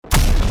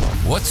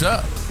What's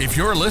up? If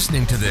you're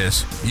listening to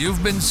this,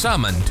 you've been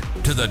summoned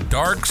to the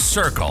Dark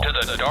Circle.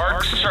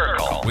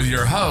 With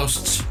your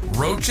hosts,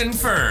 Roach and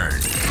Fern.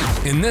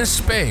 In this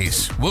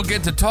space, we'll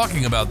get to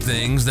talking about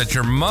things that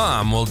your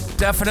mom will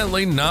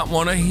definitely not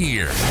want to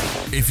hear.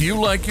 If you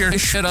like your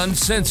shit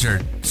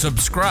uncensored,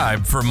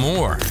 subscribe for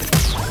more.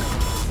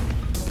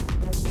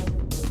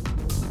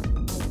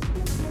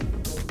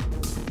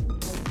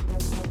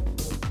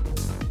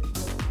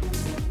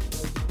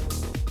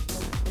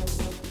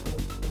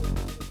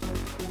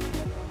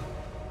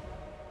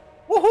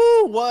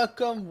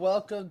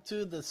 Welcome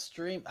to the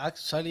stream.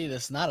 Actually,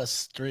 it's not a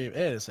stream.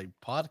 It is a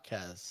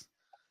podcast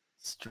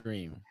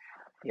stream.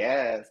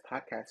 Yes,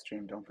 podcast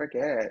stream. Don't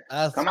forget.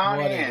 That's Come on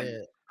what it in.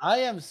 is. I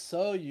am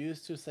so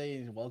used to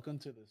saying welcome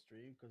to the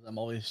stream because I'm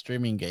always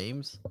streaming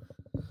games.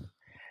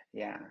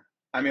 Yeah.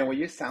 I mean, well,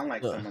 you sound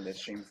like Ugh. someone that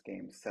streams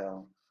games,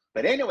 so.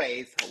 But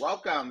anyways,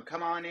 welcome.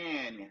 Come on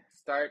in.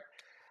 Start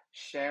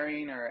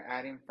sharing or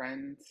adding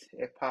friends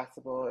if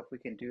possible, if we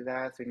can do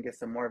that, so we can get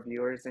some more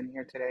viewers in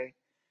here today.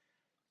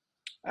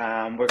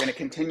 We're going to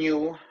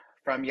continue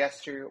from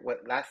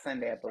last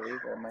Sunday, I believe,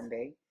 or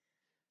Monday.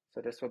 So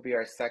this will be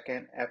our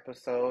second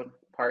episode,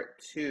 part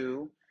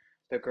 2.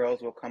 The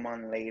girls will come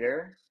on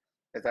later.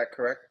 Is that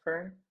correct,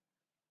 Fern?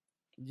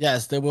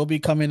 Yes, they will be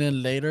coming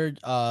in later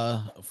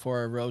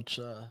for Roach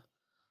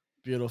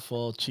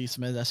beautiful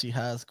chisme that she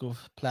has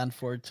planned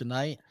for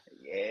tonight.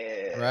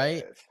 Yes.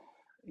 Right?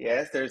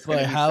 Yes, there's But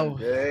going to be some how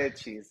good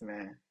cheese,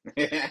 man.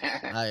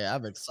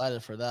 I'm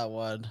excited for that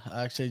one.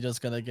 I'm actually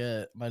just gonna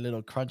get my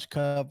little crunch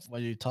cup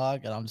when you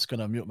talk, and I'm just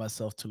gonna mute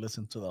myself to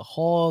listen to the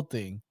whole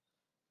thing.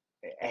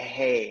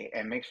 Hey,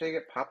 and make sure you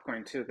get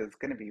popcorn too, because it's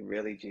going to be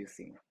really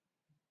juicy.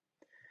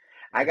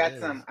 I It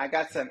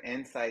got is. some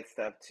inside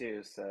stuff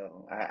too,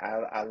 so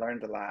I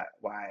learned a lot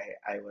why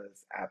I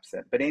was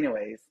absent. But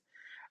anyways,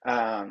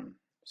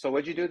 so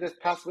what'd you do this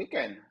past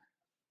weekend?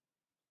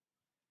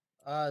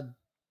 Uh,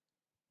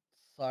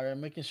 sorry, I'm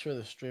making sure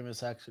the stream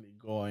is actually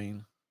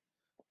going.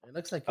 It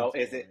looks like Oh,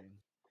 it's is it? going.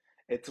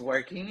 It's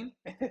working?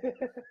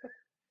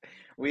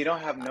 We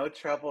don't have no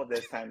trouble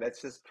this time.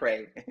 Let's just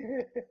pray.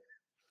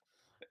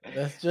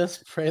 Let's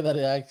just pray that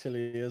it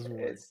actually is It's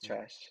working.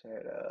 trash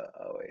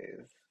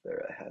always.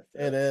 There has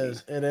It the T.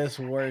 is. It is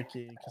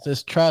working. Because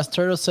this trash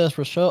turtle says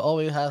Rochelle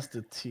always has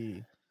the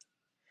T.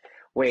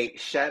 Wait,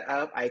 shut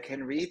up. I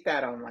can read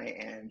that on my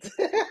end.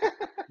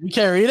 You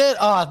can't read it?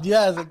 Oh,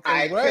 yes, it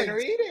I can works.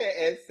 read it.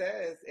 It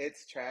says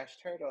it's trash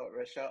turtle.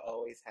 Rochelle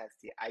always has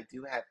tea. I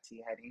do have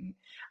tea, honey.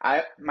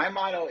 My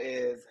motto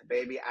is,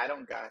 baby, I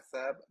don't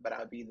gossip, but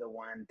I'll be the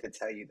one to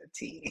tell you the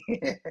tea.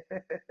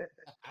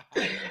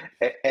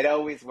 It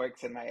always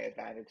works in my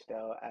advantage,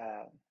 though.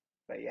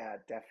 But yeah,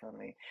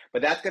 definitely.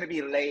 But that's going to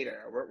be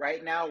later.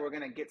 Right now, we're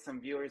going to get some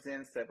viewers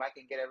in. So if I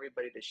can get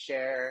everybody to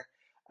share,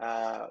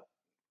 uh,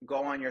 go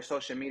on your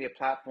social media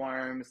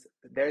platforms.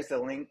 There's a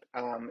link.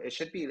 It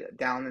should be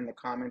down in the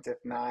comments. If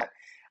not,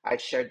 I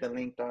shared the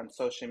link on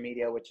social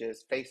media, which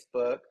is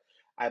Facebook.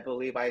 I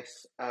believe I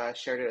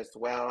shared it as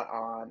well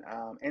on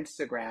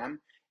Instagram.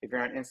 If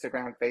you're on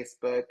Instagram,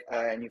 Facebook,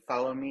 and you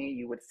follow me,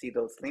 you would see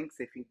those links.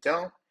 If you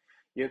don't,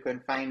 you can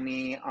find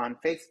me on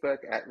Facebook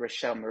at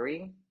Rochelle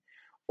Marie,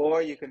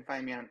 or you can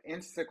find me on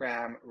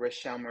Instagram,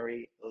 Rochelle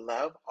Marie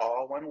Love,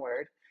 all one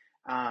word.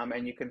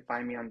 And you can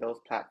find me on those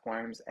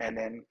platforms, and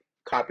then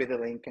copy the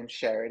link and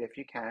share it if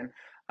you can.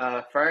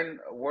 Fern,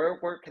 where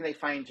can they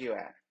find you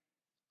at?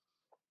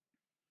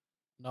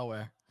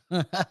 Nowhere.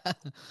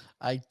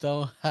 I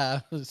don't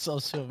have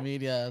social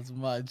media as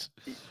much.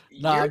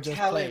 No, You're I'm just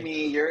telling playing.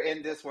 me you're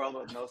in this world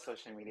with no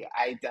social media.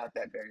 I doubt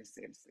that very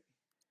seriously.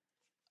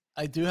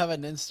 I do have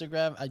an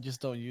Instagram. I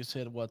just don't use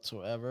it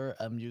whatsoever.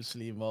 I'm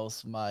usually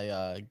most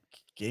my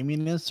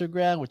gaming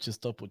Instagram, which is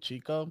Topo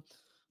Chico,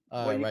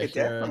 Well, you right could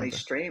here. definitely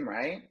stream,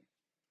 right?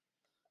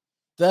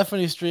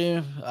 Definitely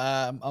stream.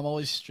 I'm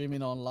always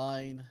streaming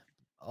online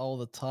all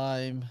the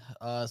time.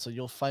 So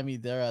you'll find me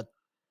there at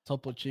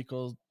Topo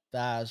Chico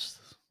dash.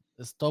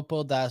 It's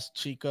Topo dash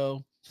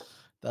Chico.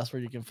 That's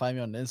where you can find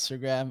me on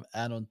Instagram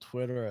and on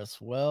Twitter as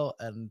well,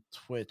 and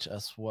Twitch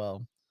as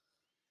well.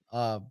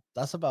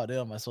 That's about it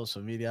on my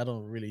social media. I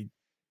don't really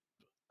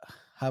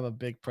have a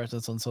big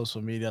presence on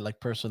social media. Like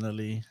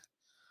personally,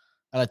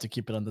 I like to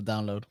keep it on the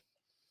download.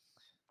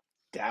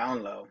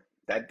 Down low.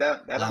 That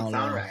don't Down sound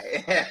low.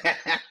 right.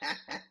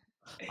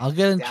 I'll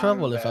get in Down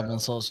trouble if I'm on low.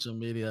 social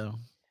media.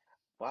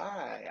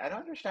 Why? I don't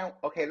understand.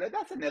 Okay,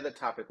 that's another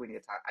topic we need to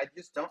talk. I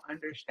just don't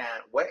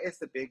understand what is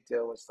the big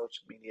deal with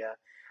social media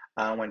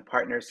when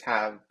partners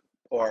have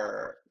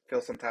or feel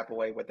some type of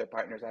way with their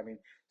partners having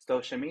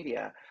social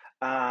media.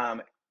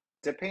 Um,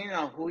 Depending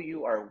on who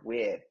you are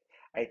with,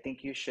 I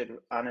think you should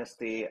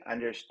honestly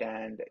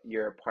understand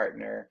your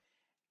partner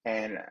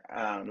and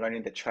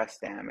learning to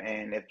trust them.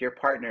 And if your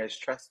partner is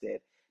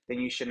trusted, then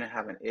you shouldn't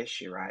have an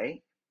issue,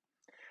 right?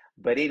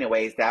 But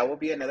anyways, that will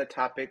be another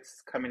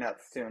topics coming up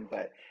soon.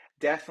 But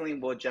definitely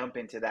we'll jump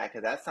into that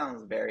because that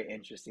sounds very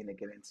interesting to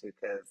get into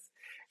because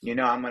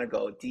I'm gonna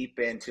go deep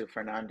into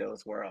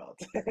Fernando's world.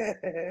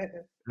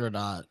 You're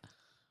not.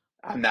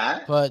 I'm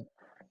not? But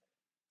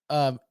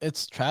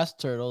It's Trash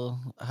Turtle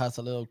has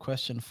a little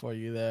question for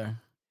you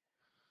there.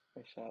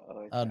 Michelle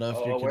always I don't got. know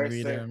if you Oh, can where's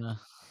read it the? or not.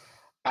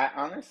 I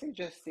honestly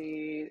just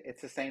see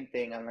it's the same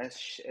thing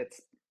unless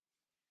it's.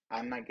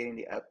 I'm not getting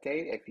the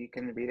update. If you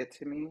can read it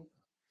to me.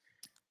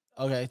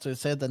 Okay, so it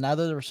said that now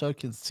that the show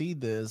can see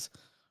this,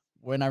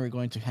 when are we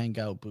going to hang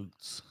out,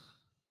 Boots?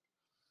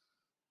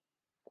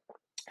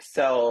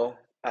 So,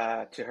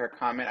 to her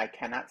comment, I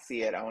cannot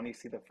see it. I only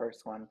see the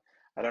first one.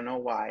 I don't know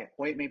why.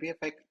 Wait, maybe if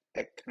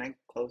can I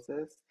close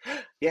this?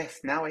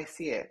 Yes, now I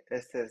see it.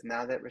 It says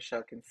now that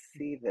Rochelle can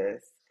see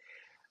this,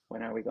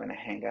 when are we going to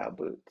hang out,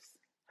 Boots?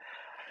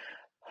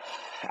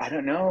 I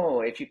don't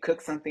know. If you cook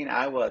something,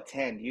 I will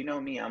attend. You know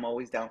me, I'm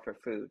always down for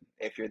food.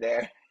 If you're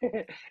there,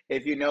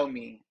 if you know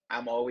me,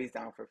 I'm always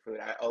down for food.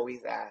 I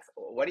always ask,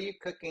 what are you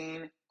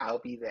cooking? I'll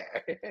be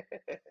there.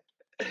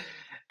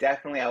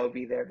 Definitely, I will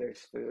be there if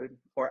there's food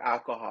or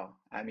alcohol.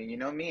 I mean, you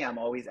know me, I'm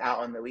always out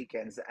on the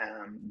weekends,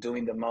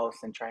 doing the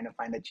most and trying to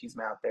find the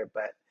chisme out there.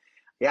 But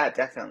yeah,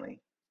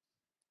 definitely.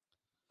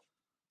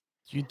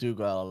 You do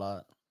go out a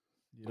lot.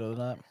 You know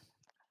that?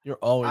 You're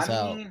I always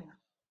out. mean,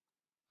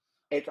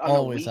 it's on the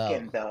Always out.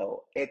 weekend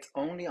though. It's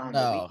only on the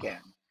No,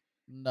 weekend.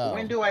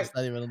 When no, do I? it's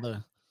not even on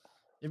the.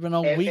 Even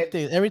on If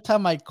weekdays, every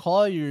time I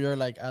call you, you're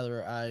like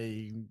either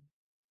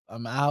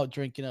I'm out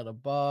drinking at a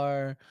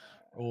bar,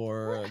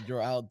 or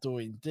you're out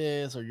doing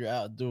this, or you're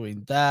out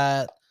doing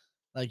that.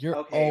 Like you're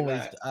okay,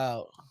 always look.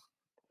 out.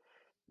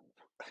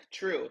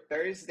 True.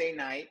 Thursday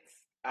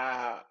nights,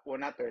 well,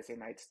 not Thursday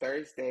nights.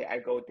 Thursday, I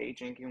go day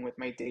drinking with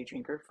my day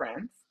drinker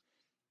friends.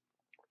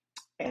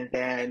 And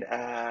then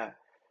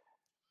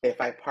if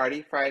I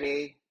party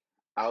Friday,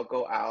 I'll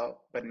go out,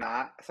 but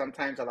not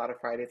sometimes a lot of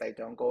Fridays I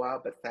don't go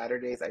out, but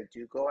Saturdays I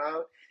do go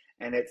out.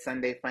 And it's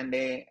Sunday fun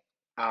day,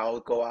 I'll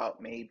go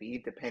out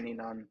maybe depending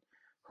on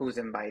who's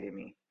invited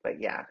me. But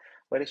yeah,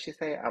 what did she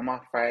say? I'm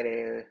off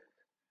Friday.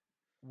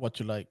 What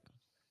you like?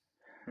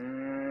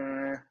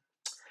 Hmm,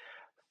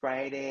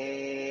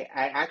 Friday.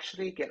 I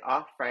actually get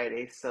off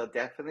Friday, so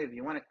definitely if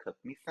you want to cook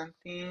me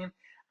something,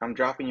 I'm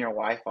dropping your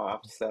wife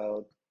off,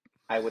 so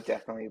I would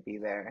definitely be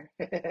there.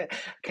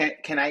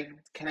 Can I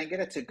get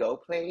a to-go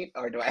plate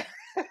or do I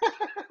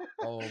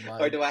Oh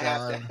or my do I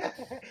have to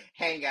god!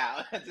 hang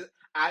out?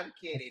 I'm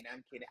kidding.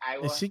 I'm kidding. I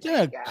If will she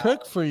hang gonna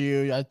cook out. for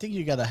you, I think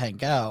you gotta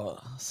hang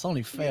out. It's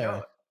only You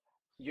know, fair.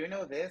 You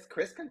know this?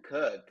 Chris can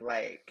cook.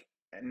 Like,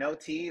 no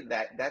tea,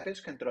 that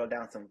bitch can throw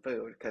down some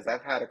food because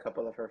I've had a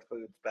couple of her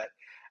foods, but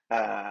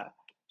uh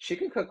she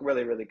can cook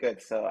really, really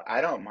good. So I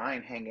don't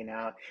mind hanging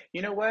out.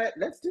 You know what?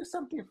 Let's do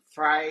something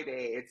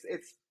Friday.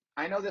 It's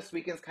I know this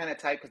weekend's kind of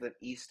tight because of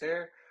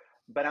Easter,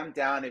 but I'm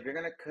down. If you're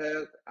gonna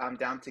cook, I'm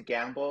down to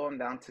gamble, I'm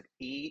down to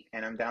eat,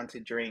 and I'm down to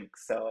drink.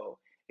 So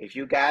if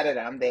you got it,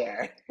 I'm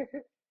there.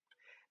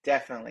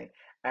 Definitely.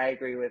 I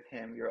agree with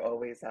him. You're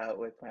always out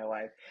with my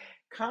wife.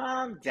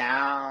 Calm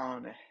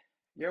down.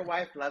 Your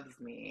wife loves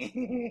me.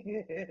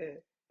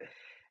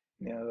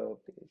 No,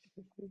 bitch.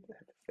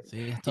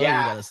 See, I told you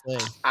you Yeah, gotta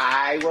stay.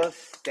 I will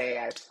stay.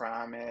 I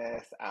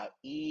promise. I'll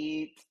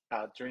eat,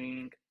 I'll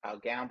drink, I'll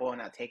gamble,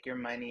 and I'll take your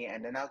money,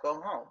 and then I'll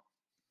go home.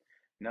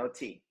 No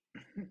tea.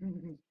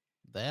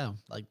 Damn,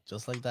 like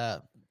just like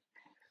that.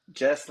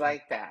 Just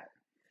like that.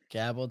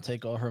 Gamble and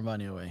take all her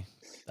money away.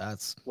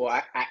 That's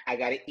Well, I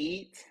gotta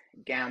eat,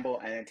 gamble,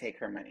 and then take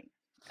her money,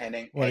 and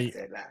then what do you,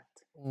 exit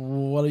left.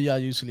 what do y'all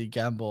usually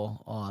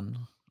gamble on,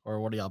 or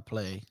what do y'all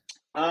play?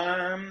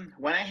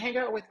 When I hang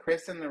out with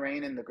Chris and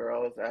Lorraine and the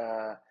girls,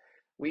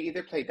 we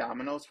either play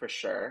dominoes for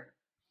sure.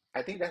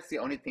 I think that's the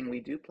only thing we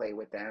do play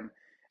with them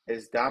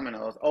is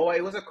dominoes. Oh,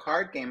 it was a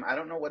card game. I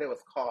don't know what it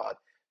was called.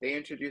 They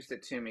introduced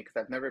it to me because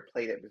I've never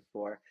played it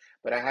before,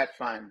 but I had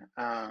fun.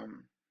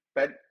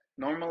 But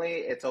normally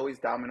it's always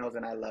dominoes,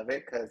 and I love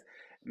it because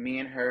me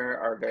and her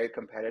are very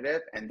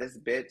competitive, and this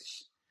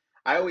bitch,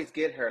 I always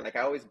get her. Like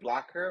I always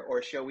block her,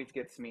 or she always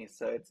gets me.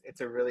 So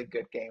it's a really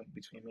good game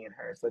between me and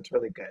her. So it's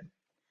really good.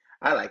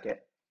 I like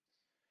it.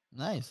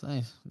 Nice,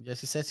 nice. Yeah,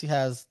 she says she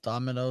has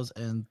dominoes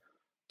and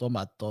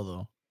toma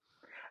todo.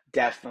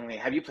 Definitely.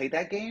 Have you played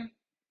that game?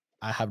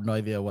 I have no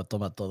idea what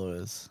toma todo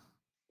is.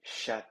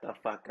 Shut the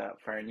fuck up,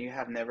 Fern. You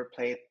have never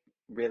played,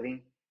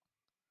 really?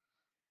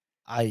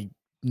 I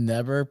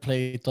never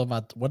play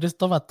toma. What is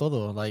toma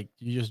todo? Like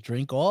you just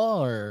drink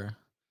all, or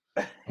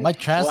am I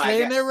Well, I translating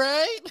get, it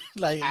right?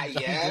 Like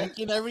I'm yes.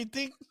 drinking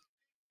everything.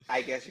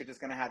 I guess you're just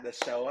gonna have to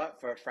show up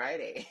for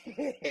Friday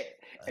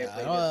and I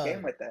play this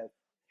game don't. with us.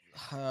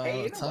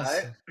 Hey, you It know sounds.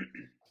 what?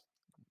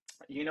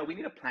 We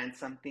need to plan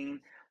something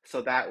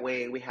so that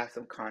way we have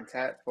some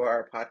content for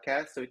our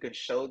podcast so we can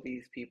show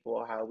these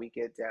people how we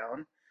get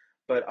down,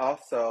 but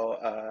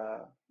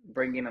also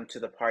bringing them to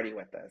the party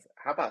with us.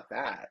 How about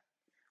that?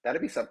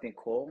 That'd be something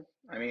cool.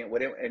 I mean,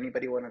 would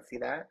anybody want to see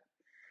that?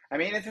 I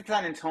mean, it's in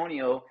San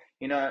Antonio,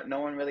 no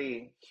one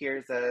really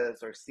hears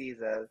us or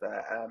sees us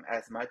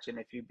as much. And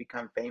if you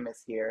become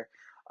famous here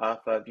off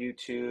of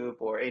YouTube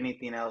or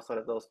anything else out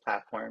of those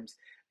platforms,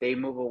 they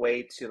move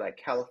away to like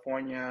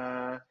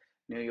California,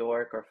 New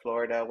York, or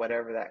Florida,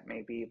 whatever that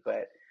may be.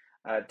 But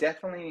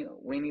Definitely,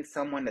 we need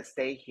someone to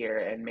stay here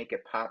and make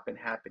it pop and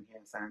happen here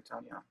in San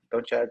Antonio.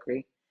 Don't you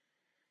agree?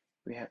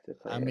 We have to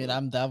play I it. mean,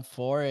 I'm down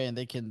for it, and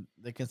they can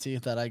see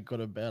that I go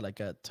to bed like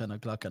at 10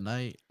 o'clock at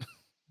night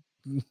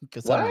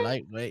because I'm a What?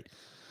 lightweight.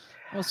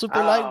 I'm a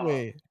super Oh,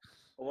 lightweight.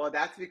 well,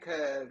 that's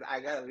because I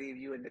gotta leave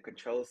you in the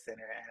control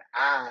center,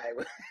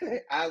 and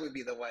I would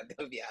be the one that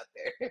would be out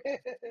there.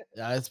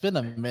 Yeah, it's been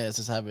a minute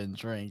since I've been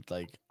drink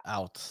like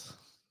out,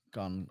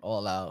 gone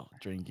all out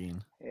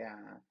drinking. Yeah.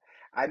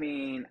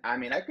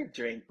 I could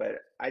drink, but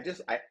I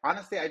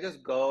honestly, I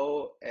just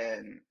go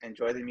and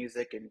enjoy the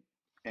music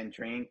and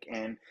drink.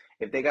 And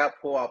if they got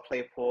pool, I'll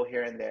play pool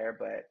here and there.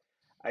 But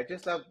I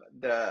just love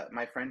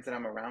my friends that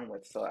I'm around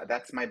with. So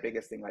that's my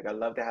biggest thing. Like I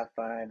love to have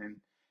fun and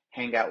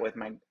hang out with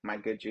my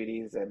good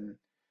Judies and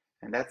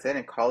that's it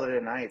and call it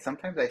a night.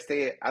 Sometimes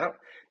I don't,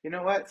 you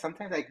know what?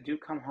 Sometimes I do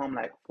come home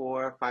like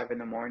 4 or 5 in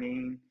the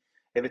morning.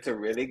 If it's a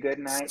really good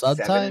night,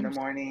 7 in the Sometimes,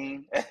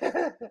 morning.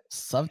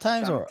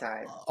 sometimes,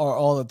 Sometimes. or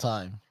all the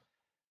time,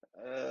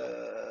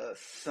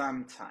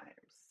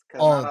 Sometimes,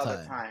 because all not the all the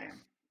time.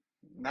 time.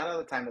 Not all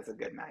the time is a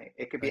good night.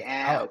 It could be Like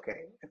I,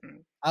 okay.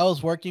 I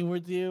was working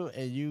with you,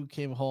 and you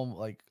came home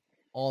like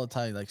all the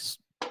time, like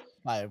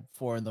 5,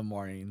 4 in the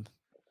morning.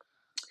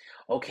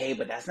 Okay,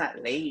 but that's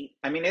not late.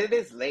 I mean, it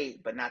is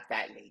late, but not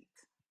that late,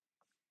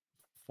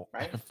 Four,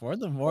 right? 4 in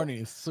the Four. morning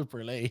is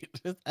super late.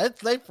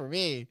 It's late for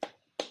me.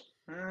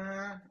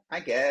 I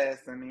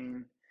guess. I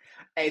mean,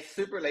 it's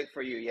super late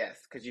for you, yes,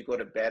 because you go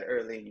to bed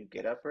early and you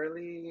get up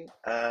early.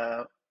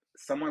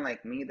 Someone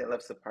like me that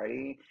loves to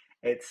party,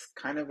 it's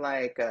kind of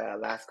like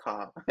last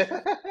call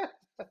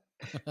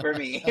for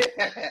me.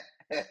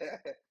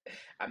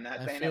 I'm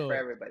not I saying that for feel.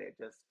 everybody,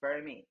 just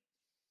for me.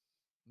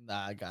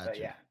 Nah, I got But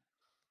you. yeah.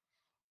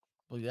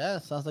 Well, yeah,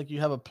 it sounds like you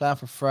have a plan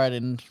for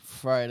Friday.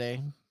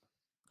 Friday,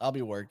 I'll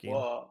be working.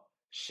 Well,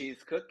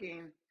 she's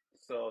cooking,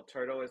 so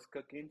Turtle is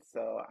cooking,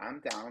 so I'm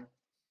down.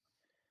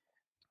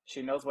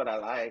 She knows what I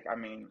like. I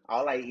mean,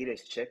 all I eat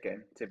is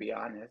chicken, to be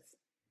honest,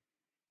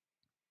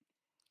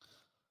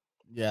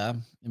 Yeah,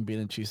 and bean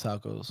and cheese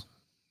tacos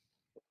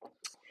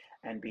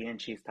and bean and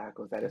cheese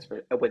tacos. That is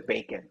for with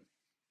bacon.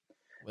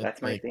 with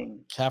That's my bacon.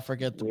 thing. Can't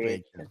forget the With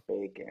bacon.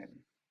 bacon,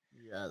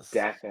 Yes,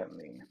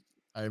 definitely.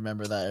 I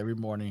remember that every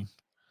morning.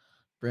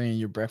 Bringing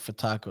your breakfast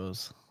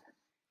tacos.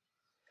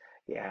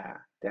 Yeah,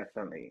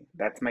 definitely.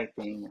 That's my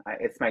thing.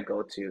 It's my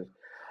go-to.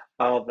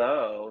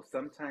 Although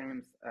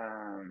sometimes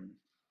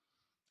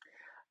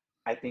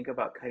I think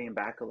about cutting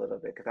back a little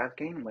bit because I've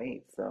gained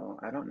weight, so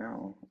I don't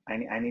know. I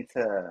need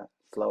to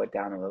slow it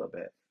down a little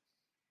bit.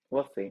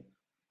 We'll see.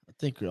 I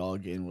think we all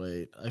gain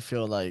weight. I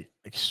feel like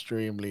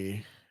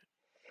extremely.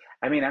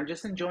 I mean, I'm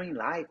just enjoying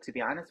life, to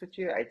be honest with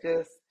you.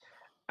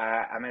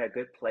 I'm in a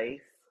good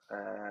place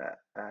uh,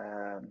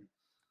 um,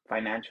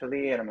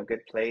 financially, and I'm a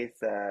good place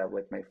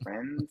with my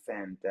friends,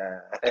 and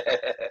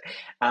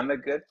I'm in a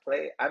good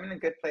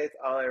place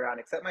all around,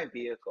 except my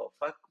vehicle.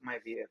 Fuck my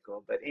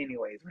vehicle. But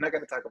anyways, we're not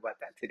gonna talk about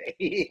that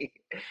today.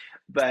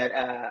 But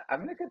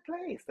I'm in a good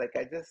place. Like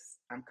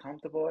I'm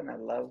comfortable, and I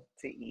love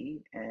to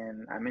eat,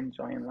 and I'm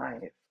enjoying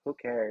life. Who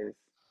cares?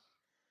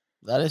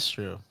 That is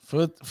true.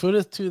 Food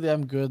is too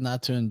damn good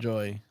not to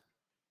enjoy.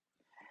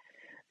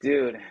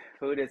 Dude,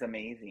 food is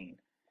amazing.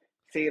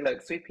 See,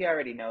 look, Sweet Pea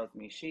already knows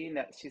me. She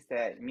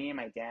said, "Me and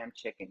my damn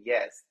chicken."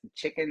 Yes,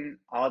 chicken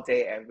all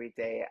day, every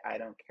day. I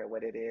don't care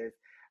what it is.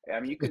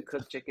 You could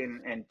cook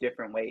chicken in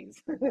different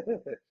ways.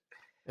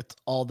 It's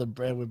all the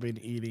bread we've been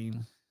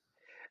eating.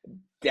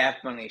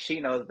 Definitely, she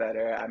knows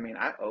better. I mean,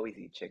 I always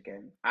eat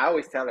chicken. I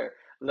always tell her,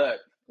 "Look,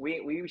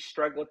 we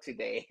struggled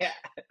today.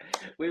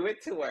 We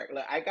went to work.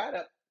 Look, I got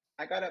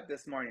up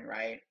this morning,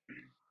 right?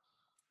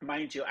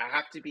 Mind you, I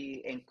have to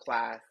be in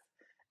class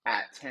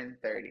at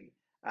 10:30.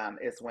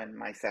 Is when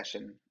my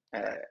session.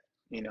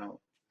 You know,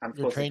 I'm You're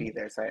supposed to be training.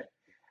 there. So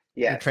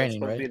You're yes, I'm training,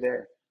 supposed to right? be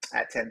there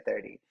at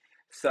 10:30.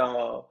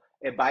 So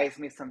it buys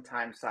me some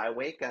time. So I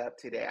wake up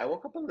today. I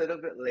woke up a little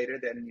bit later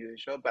than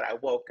usual, but I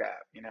woke up,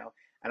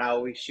 and I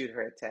always shoot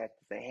her a text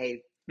and say,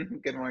 "Hey,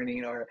 good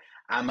morning," or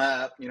 "I'm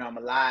up," I'm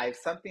alive.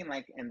 Something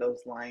like in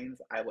those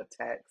lines I would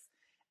text.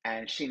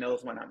 And she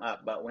knows when I'm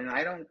up. But when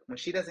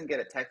she doesn't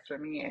get a text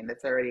from me and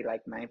it's already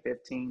like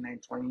 9:15,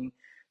 9:20,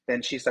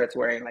 then she starts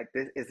worrying like,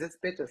 is this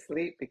bitch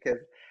asleep? Because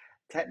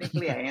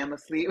technically I am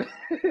asleep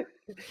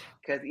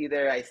because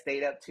either I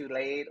stayed up too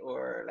late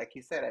or, like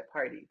you said, I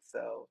partied.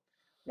 So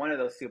one of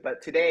those two.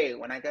 But today,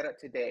 when I got up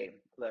today,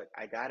 look,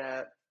 I got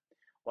up,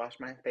 washed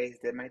my face,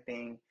 did my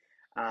thing,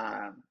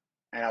 um,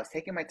 and I was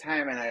taking my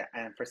time,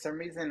 and for some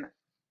reason,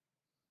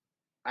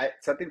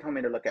 something told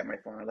me to look at my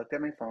phone. I looked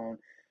at my phone,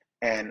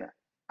 and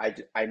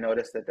I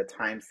noticed that the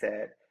time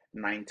said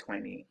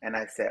 9:20, and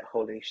I said,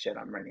 "Holy shit,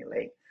 I'm running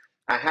late."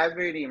 I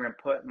haven't even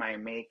put my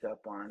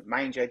makeup on.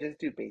 Mind you, I just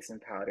do base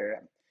and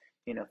powder,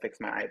 fix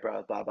my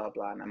eyebrows, blah blah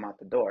blah, and I'm out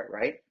the door,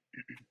 right?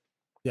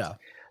 Yeah.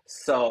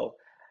 So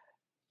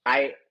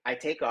I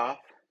take off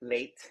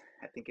late.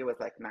 I think it was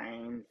like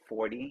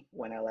 9:40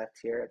 when I left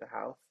here at the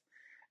house,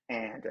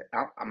 and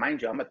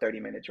mind you, I'm a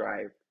 30-minute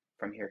drive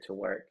from here to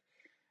work.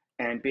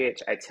 And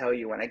bitch, I tell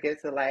you, when I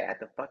get to the light at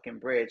the fucking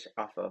bridge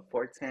off of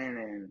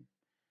 410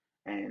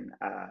 and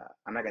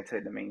I'm not gonna tell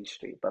you the main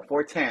street, but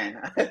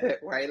 410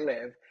 where I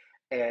live,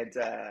 and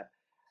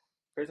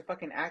there's a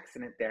fucking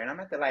accident there, and I'm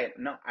at the light.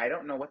 No, I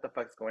don't know what the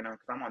fuck's going on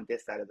because I'm on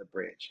this side of the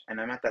bridge,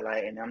 and I'm at the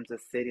light, and I'm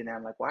just sitting there.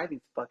 I'm like, why are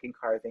these fucking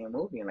cars ain't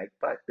moving? Like,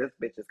 fuck, this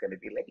bitch is gonna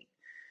be late.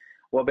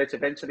 Well, bitch,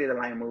 eventually the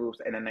line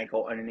moves, and then I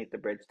go underneath the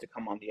bridge to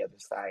come on the other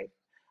side.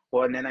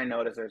 Well, and then I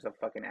notice there's a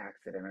fucking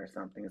accident or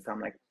something, so I'm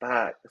like,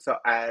 fuck. So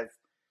as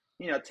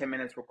 10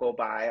 minutes will go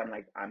by. I'm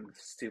like, I'm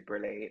super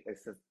late.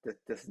 This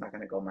is not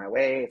gonna go my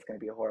way. It's gonna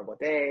be a horrible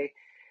day.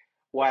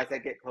 Well, as I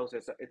get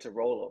closer, it's a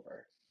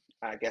rollover.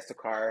 I guess the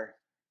car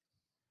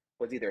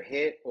was either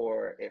hit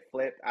or it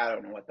flipped. I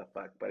don't know what the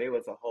fuck, but it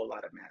was a whole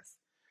lot of mess.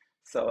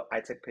 So I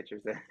took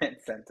pictures and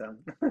sent them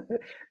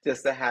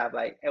just to have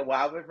like, and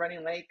while I was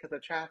running late because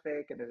of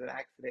traffic and there's an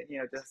accident,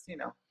 just,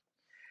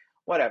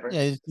 whatever.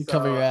 Yeah, you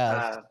cover your So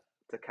ass.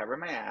 to cover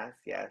my ass,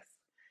 yes.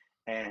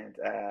 And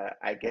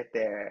I get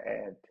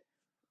there and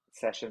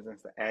sessions and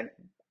stuff, and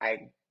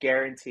I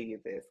guarantee you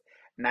this,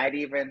 not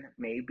even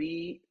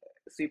maybe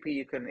CP,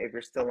 you can, if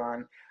you're still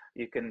on,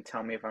 you can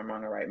tell me if I'm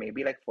wrong or right.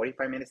 Maybe like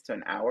 45 minutes to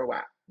an hour.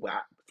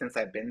 Wow, since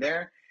I've been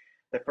there,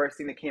 the first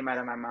thing that came out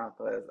of my mouth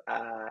was,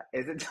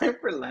 "Is it time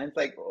for lunch?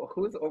 Like,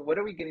 what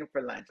are we getting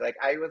for lunch?" Like,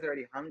 I was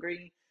already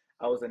hungry.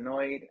 I was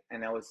annoyed,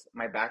 and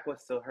my back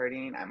was still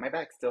hurting. My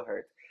back still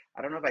hurts.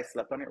 I don't know if I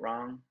slept on it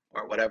wrong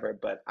or whatever,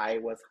 but I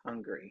was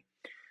hungry.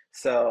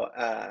 So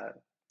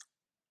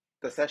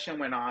the session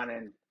went on,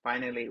 and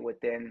finally,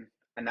 within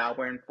an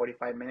hour and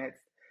 45 minutes,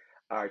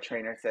 our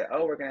trainer said,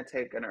 "Oh, we're going to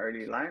take an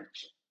early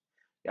lunch.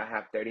 Y'all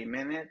have 30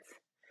 minutes."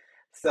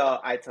 So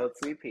I told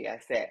Sweet Pea, I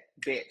said,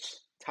 "Bitch,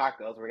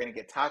 tacos. We're going to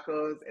get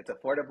tacos. It's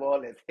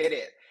affordable. Let's hit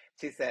it."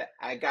 She said,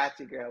 "I got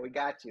you, girl. We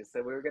got you."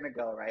 So we were going to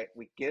go, right?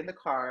 We get in the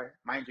car.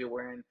 Mind you,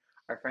 we're in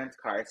our friend's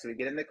car. So we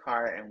get in the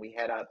car and we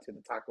head out to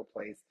the taco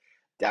place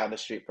down the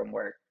street from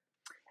work.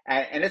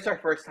 And it's our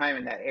first time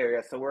in that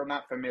area, so we're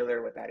not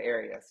familiar with that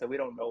area, so we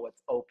don't know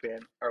what's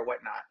open or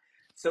whatnot.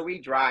 So we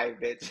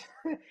drive, bitch,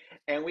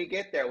 and we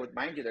get there with,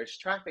 mind you, there's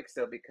traffic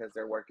still because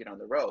they're working on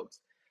the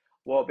roads.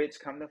 Well, bitch,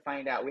 come to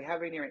find out, we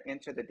haven't even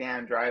entered the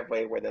damn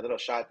driveway where the little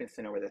shopping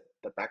center where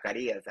the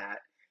taqueria is at.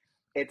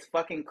 It's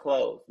fucking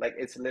closed. Like,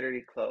 it's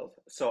literally closed.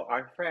 So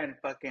our friend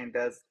fucking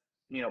does,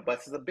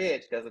 busts a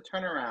bitch, does a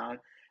turnaround,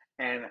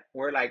 and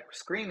we're like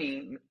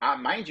screaming.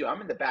 Mind you,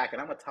 I'm in the back,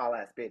 and I'm a tall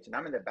ass bitch, and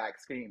I'm in the back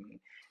screaming.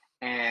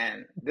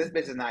 And this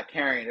bitch is not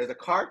caring. There's a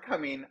car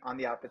coming on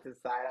the opposite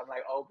side. I'm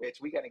like, oh,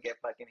 bitch, we gonna get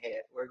fucking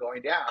hit. We're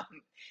going down.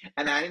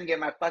 And I didn't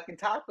get my fucking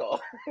taco.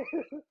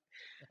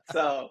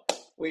 So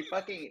we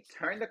fucking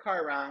turned the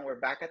car around. We're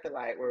back at the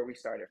light where we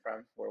started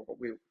from,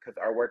 because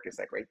our work is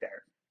like right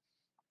there.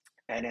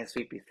 And then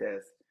Sweet Pea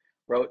says,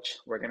 "Roach,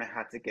 we're gonna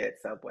have to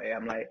get Subway."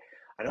 I'm like,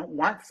 I don't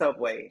want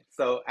Subway.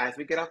 So as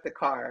we get off the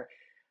car,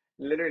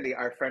 literally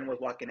our friend was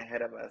walking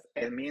ahead of us,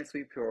 and me and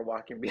Sweet Pea were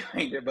walking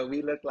behind her, but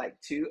we looked like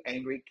two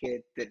angry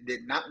kids that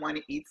did not want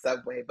to eat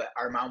Subway, but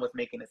our mom was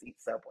making us eat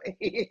Subway.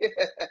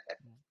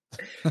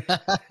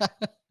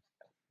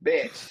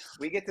 Bitch,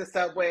 we get to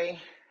Subway,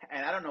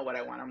 and I don't know what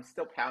I want. I'm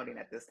still pounding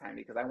at this time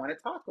because I wanted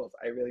tacos.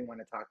 I really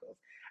wanted tacos.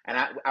 And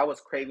I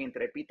was craving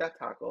trepita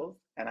tacos,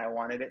 and I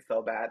wanted it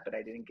so bad, but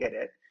I didn't get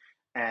it.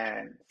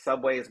 And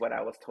Subway is what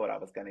I was told I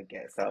was going to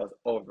get, so I was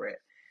over it.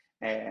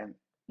 And,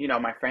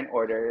 my friend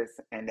orders,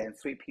 and then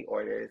Sweet Pea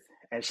orders,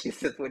 and she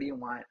says, "What do you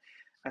want?"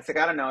 I said,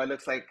 "I don't know. It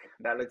looks like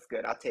that looks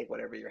good. I'll take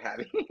whatever you're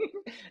having."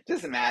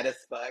 Just mad as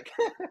fuck.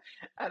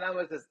 And I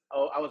was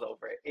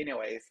over it.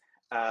 Anyways,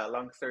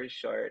 long story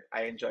short,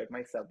 I enjoyed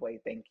my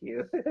Subway. Thank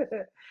you.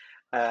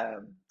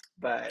 um,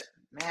 but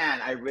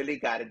man, I really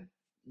got to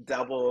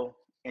double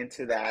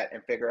into that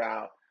and figure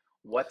out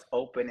what's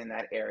open in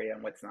that area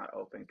and what's not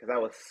open, because I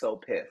was so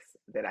pissed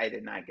that I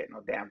did not get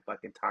no damn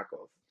fucking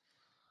tacos.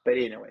 But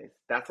anyways,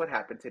 that's what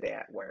happened today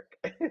at work.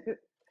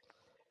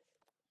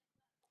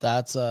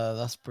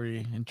 That's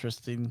pretty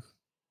interesting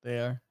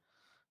there.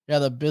 Yeah,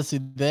 the busy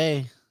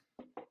day.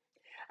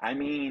 I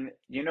mean,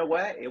 you know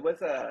what? It was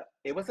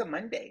a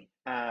Monday.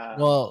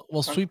 Well,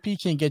 Some Sweet Pea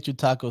can get you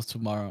tacos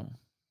tomorrow.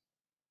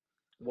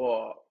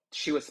 Well,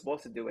 she was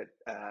supposed to do it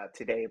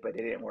today, but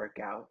it didn't work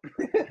out.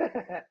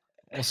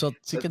 Well, so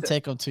she So can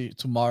take them to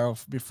tomorrow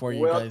before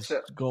you we'll guys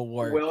ch- go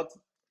work. we'll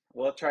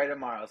we'll try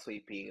tomorrow,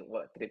 Sweet Pea.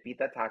 What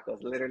Trepita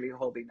Tacos, literally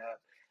holding up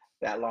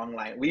that long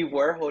line. We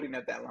were holding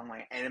up that long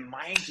line, and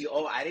mind you,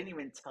 oh, I didn't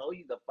even tell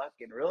you the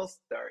fucking real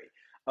story.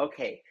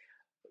 Okay,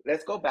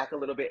 let's go back a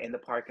little bit in the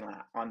parking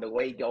lot on the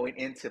way going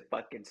into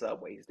fucking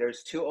Subways.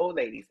 There's two old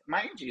ladies,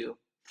 mind you.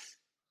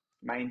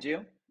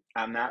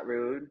 I'm not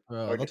rude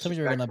Bro, or don't tell me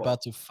you're gonna disrespectful.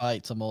 about to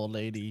fight some old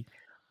lady.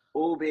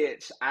 Oh,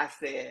 bitch, I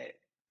said,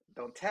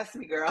 don't test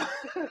me, girl.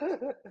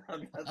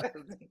 Don't test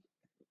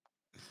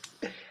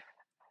me.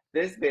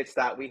 This bitch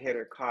thought we hit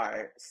her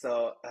car.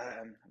 So,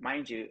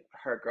 mind you,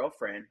 her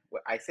girlfriend,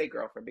 well, I say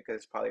girlfriend because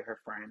it's probably her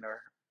friend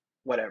or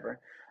whatever,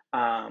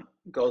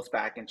 goes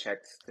back and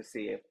checks to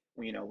see if,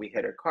 we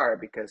hit her car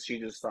because she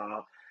just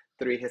saw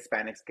three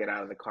Hispanics get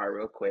out of the car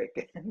real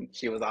quick. And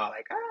she was all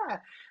like, ah.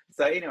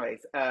 So,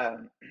 anyways,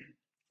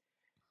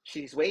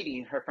 she's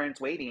waiting, her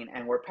friend's waiting,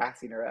 and we're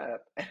passing her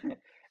up.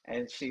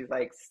 And she's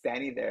like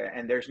standing there,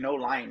 and there's no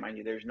line, mind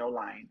you, there's no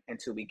line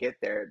until we get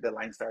there. The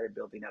line started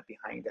building up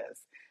behind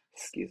us.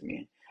 Excuse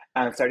me.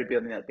 Started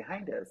building up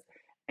behind us.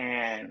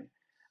 And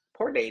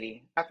poor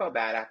lady, I felt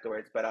bad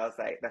afterwards, but I was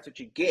like, that's what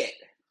you get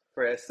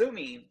for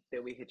assuming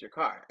that we hit your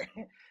car.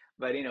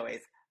 But,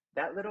 anyways,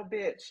 that little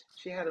bitch,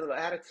 she had a little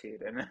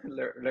attitude. And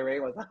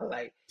Lorraine was all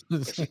like,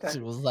 is she She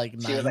talking? was like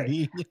She was like,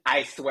 90.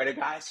 I swear to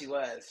God, she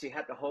was. She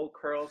had the whole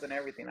curls and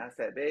everything. I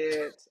said,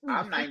 bitch,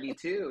 I'm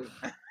 92.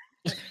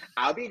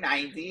 I'll be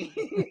 90.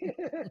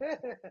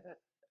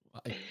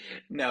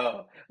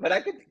 No, but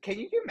I could. Can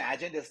you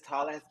imagine this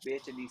tall ass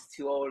bitch and these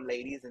two old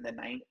ladies in the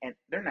and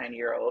they're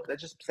 90-year old.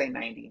 Let's just say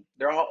 90.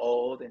 They're all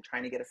old and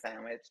trying to get a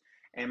sandwich,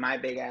 and my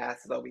big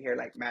ass is over here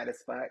like mad as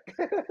fuck.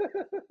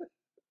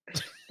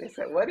 They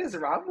said, "What is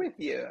wrong with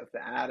you?" I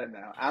said, "I don't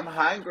know. I'm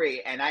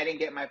hungry, and I didn't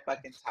get my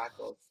fucking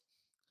tacos."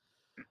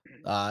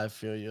 I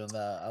feel you on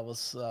that. I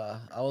was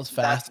That's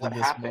fasting what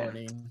this happened.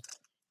 morning.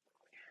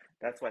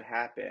 That's what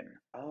happened.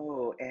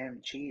 Oh,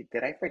 MG,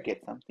 did I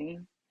forget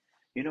something?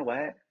 You know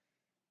what?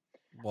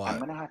 I'm What?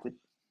 gonna have to.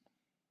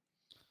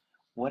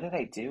 What did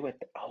I do with?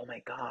 Oh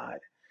my God.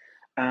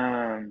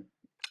 Um,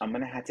 I'm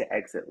gonna have to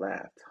exit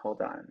left.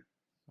 Hold on.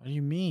 What do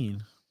you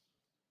mean?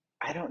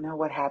 I don't know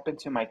what happened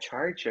to my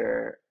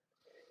charger.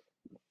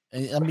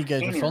 I mean,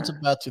 guys, your phone's Anyway,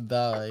 about to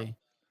die.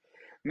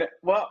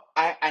 well,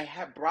 I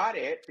have brought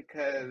it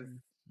because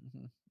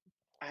Mhm.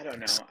 I don't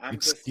know. I'm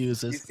just, you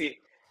Excuses. see,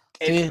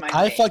 it's See, I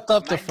Monday. fucked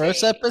up the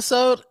first Monday.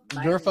 episode.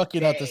 You're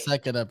fucking up the Monday.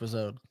 second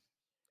episode.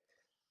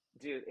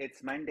 Dude,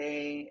 it's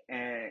Monday,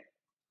 and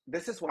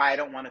this is why I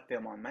don't want to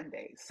film on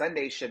Monday.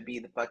 Sunday should be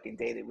the fucking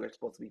day that we're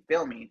supposed to be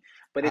filming,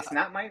 but I, it's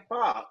not my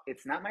fault.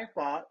 It's not my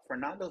fault.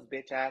 Fernando's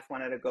bitch ass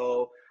wanted to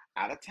go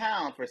out of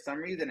town for some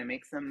reason and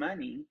make some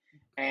money,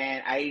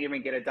 and I didn't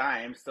even get a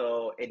dime,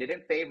 so it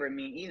didn't favor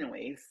me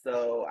anyway.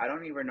 So I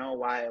don't even know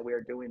why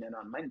we're doing it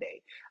on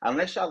Monday,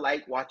 unless y'all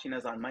like watching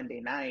us on Monday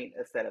night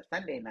instead of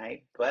Sunday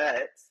night.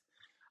 But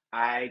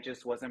I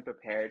just wasn't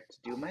prepared to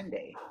do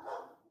Monday.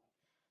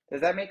 Does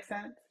that make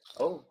sense?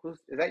 Oh, is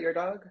that your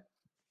dog?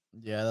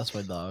 yeah, that's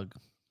my dog.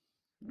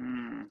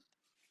 Mm.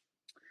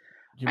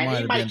 You I might need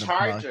have my been the pod.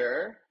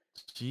 charger.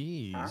 Huh?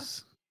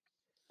 Jeez.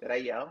 Did I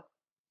yell?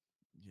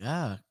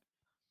 Yeah.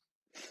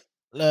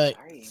 Like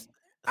Sorry.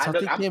 Look,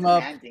 something I'm came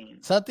up. demanding.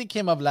 Something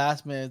came up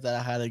last minute that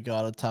I had to go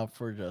out of town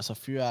for just a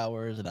few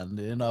hours, and I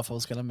didn't know if I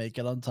was gonna make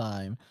it on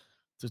time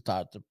to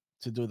start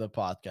to do the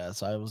podcast.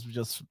 So I was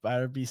just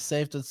better be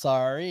safe than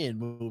sorry and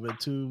move it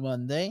to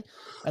Monday.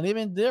 And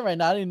even there, right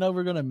now, I didn't know we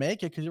were gonna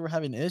make it because you were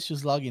having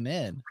issues logging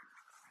in.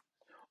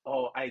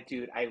 Oh,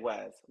 dude, I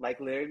was. Like,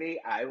 literally,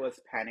 I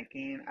was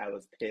panicking. I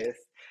was pissed.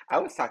 I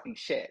was talking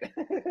shit.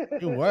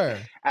 You were.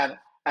 and,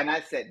 and I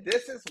said,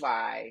 this is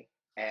why,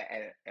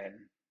 and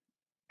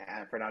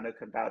Fernando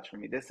can vouch for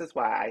me. This is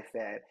why I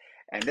said,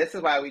 and this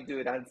is why we do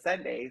it on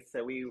Sundays.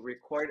 So we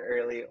record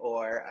early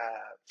or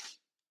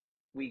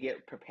we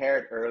get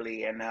prepared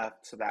early enough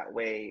so that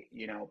way,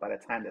 by the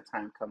time the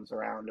time comes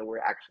around and we're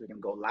actually going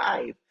to go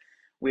live,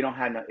 we don't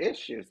have no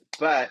issues.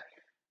 But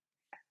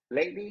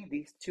lately,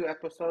 these two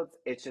episodes,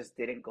 it just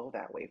didn't go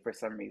that way for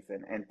some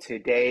reason. And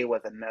today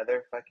was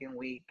another fucking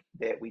week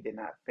that we did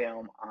not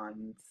film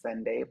on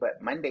Sunday,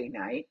 but Monday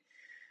night.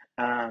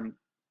 Um,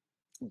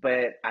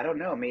 but I don't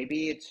know.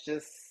 Maybe it's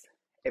just,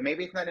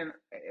 maybe it's not it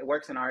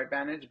works in our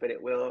advantage, but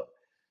it will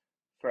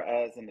for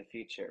us in the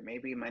future.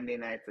 Maybe Monday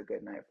night's a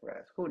good night for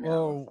us. Who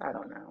knows? Well, I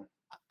don't know.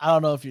 I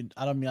don't know if you.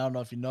 I don't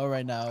know if you know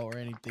right now or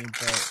anything,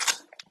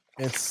 but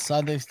it's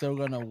Sunday still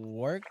gonna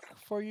work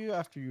for you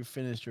after you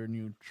finish your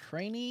new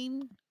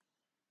training.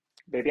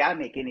 Baby, I'll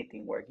make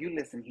anything work. You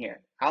listen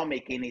here. I'll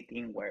make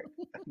anything work.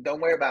 Don't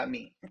worry about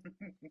me.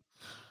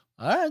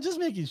 All right, just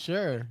making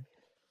sure.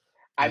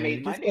 I Yeah, you made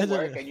can Monday schedule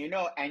work, it. and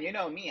you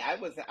know me. I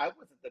wasn't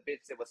the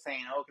bitch that was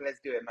saying, "Okay, let's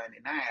do it Monday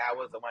night." I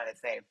was the one that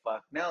saying,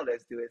 "Fuck no,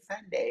 let's do it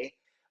Sunday."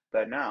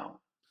 But no,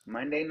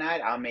 Monday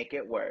night I'll make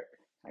it work.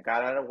 I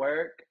got out of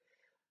work,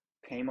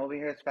 came over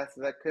here as fast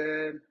as I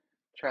could,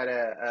 try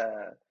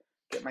to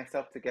get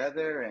myself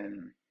together,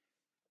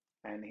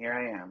 and here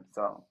I am.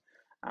 So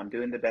I'm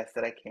doing the best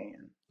that I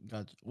can.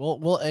 Gotcha.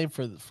 We'll aim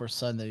for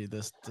Sunday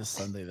this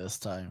Sunday this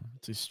time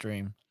to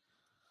stream.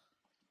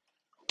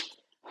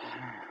 Maybe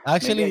I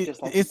Actually,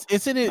 just like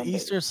isn't it Mondays.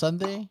 Easter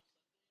Sunday?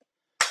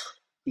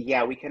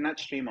 Yeah, we cannot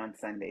stream on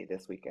Sunday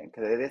this weekend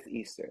because it is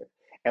Easter.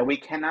 And we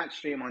cannot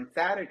stream on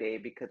Saturday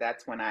because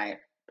that's when I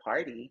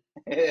party.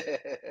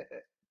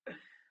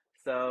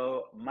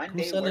 So Who Monday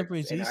works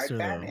celebrates in our Easter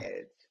though?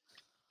 advantage.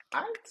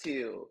 I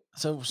too.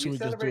 So You should we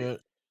just do celebrate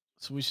it?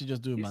 So we should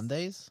just do you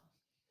Mondays.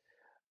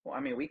 well, I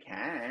mean we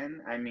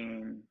can. I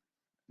mean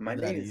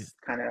Maybe Monday that is is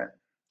kind of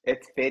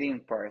it's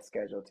fitting for our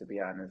schedule to be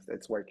honest.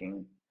 It's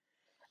working.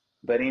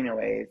 But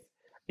anyways,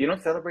 you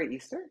don't celebrate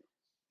Easter?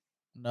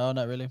 no,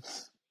 not really.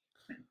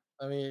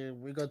 I mean,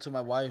 we go to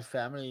my wife's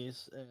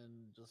families and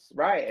just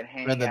Right, and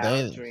spend hang the out,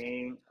 day.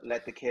 drink,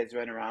 let the kids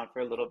run around for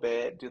a little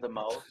bit, do the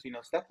most,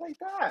 stuff like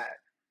that.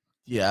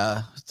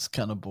 Yeah, it's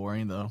kind of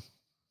boring though.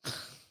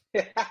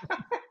 That's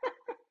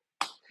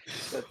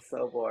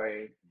so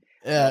boring.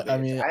 No, Yeah, I bitch.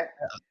 mean,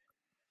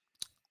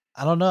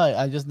 I don't know.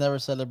 I just never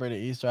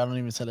celebrated Easter. I don't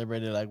even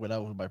celebrate it like when I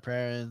was with my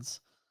parents.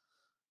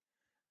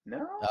 No,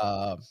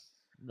 Um,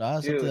 no,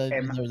 it's something dude. I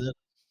just never did.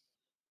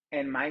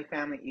 And my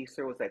family,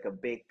 Easter was like a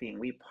big thing.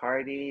 We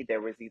partied.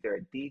 There was either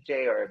a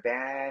DJ or a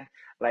band.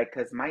 Like,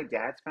 cause my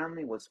dad's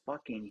family was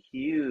fucking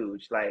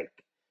huge. Like,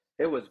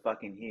 it was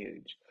fucking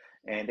huge.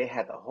 And they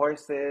had the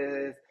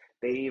horses.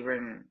 They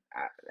even,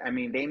 I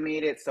mean, they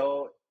made it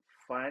so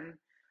fun.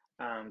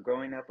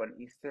 Growing up on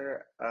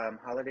Easter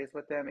holidays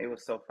with them, it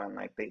was so fun.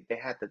 Like, they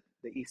had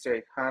the Easter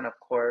egg hunt, of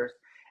course.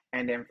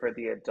 And then for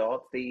the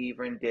adults, they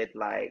even did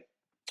like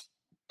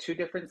two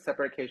different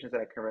separate occasions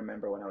that I can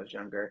remember when I was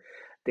younger.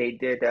 They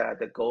did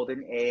the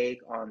golden egg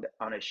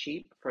on a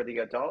sheep for the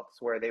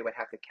adults, where they would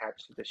have to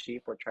catch the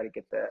sheep or try to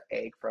get the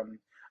egg from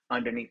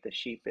underneath the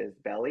sheep's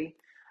belly.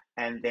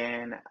 And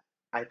then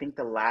I think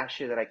the last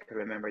year that I could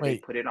remember, they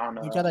Wait, put it on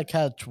you a gotta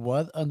catch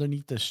what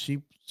underneath the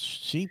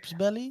sheep's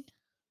belly?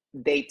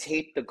 they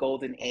taped the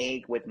golden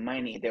egg with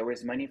money. There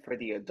was money for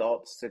the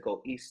adults to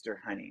go Easter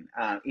hunting,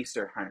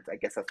 Easter hunt, I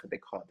guess that's what they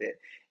called it.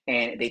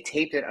 And they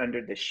taped it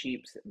under the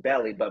sheep's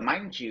belly. But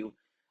mind you,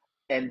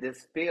 in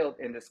this field,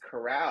 in this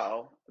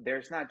corral,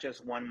 there's not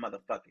just one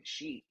motherfucking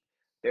sheep.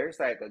 There's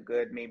like a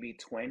good maybe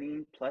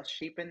 20 plus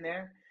sheep in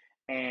there.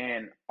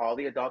 And all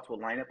the adults will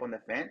line up on the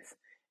fence.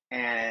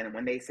 And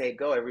when they say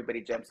go,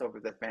 everybody jumps over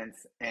the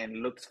fence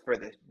and looks for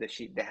the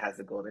sheep that has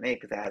the golden egg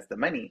because it has the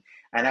money.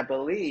 And I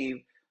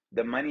believe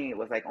the money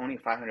was like only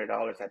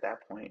 $500 at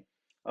that point.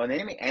 Oh,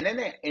 and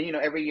then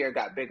every year it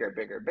got bigger,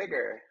 bigger,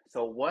 bigger.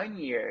 So one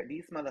year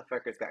these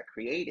motherfuckers got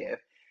creative,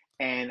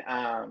 and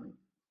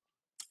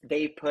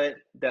they put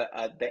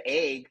the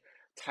egg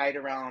tied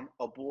around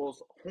a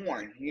bull's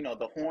horn.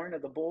 The horn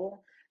of the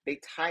bull.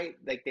 They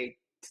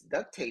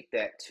duct taped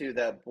that to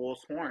the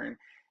bull's horn,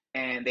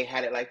 and they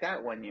had it like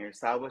that one year.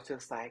 So I was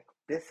just like,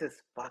 this is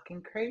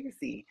fucking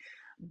crazy.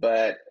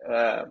 But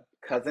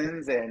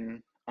cousins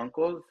and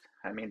uncles,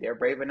 I mean, they're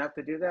brave enough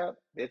to do that,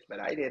 bitch.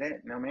 But I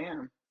didn't. No,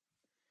 ma'am.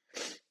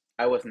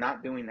 I was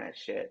not doing that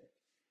shit.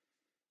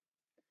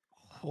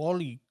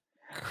 Holy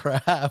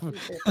crap!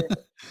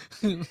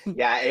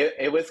 Yeah,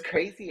 it was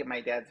crazy in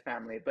my dad's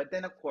family. But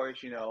then, of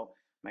course,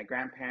 my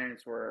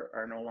grandparents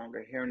are no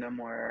longer here no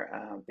more.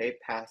 They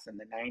passed in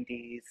the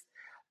 90s.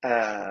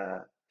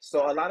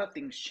 So a lot of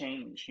things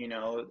change,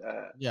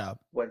 Yeah,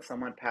 when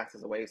someone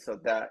passes away. So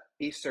that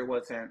Easter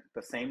wasn't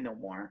the same no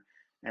more.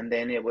 And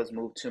then it was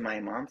moved to my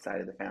mom's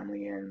side of the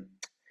family, and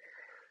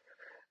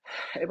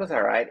it was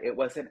all right. It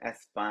wasn't as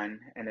fun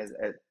and as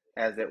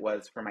it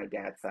was for my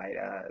dad's side.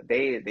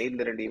 They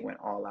literally went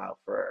all out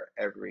for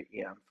every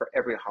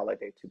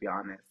holiday, to be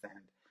honest.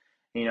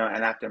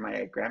 And after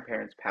my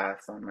grandparents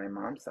passed on my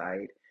mom's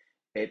side,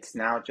 it's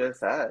now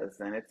just us,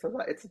 and it's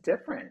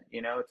different.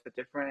 It's a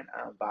different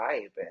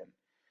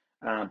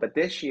vibe. But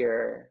this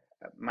year,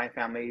 my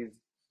family's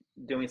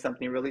doing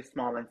something really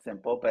small and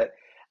simple. But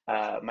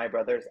my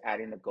brother's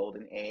adding the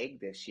golden egg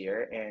this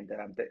year, and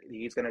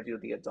he's going to do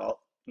the adult,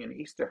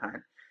 Easter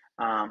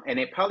hunt. And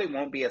it probably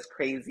won't be as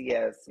crazy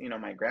as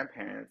my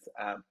grandparents,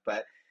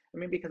 but I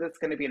mean, because it's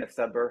going to be in a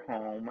suburbs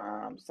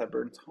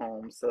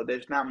home, so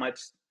there's not much.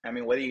 I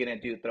mean, what are you going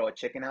to do? Throw a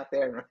chicken out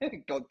there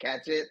and go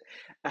catch it?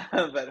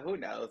 But who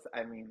knows?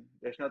 I mean,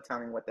 there's no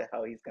telling what the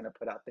hell he's going to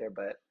put out there,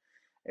 but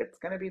it's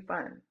gonna be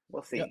fun.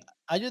 We'll yeah. see.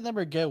 I just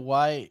never get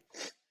why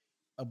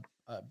a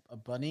a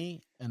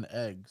bunny and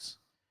eggs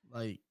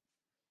like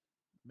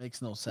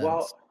makes no sense.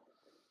 Well,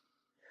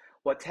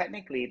 well,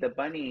 technically, the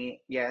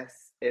bunny,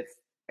 yes, it's.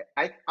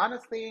 I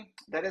honestly,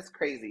 that is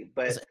crazy.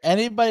 Does But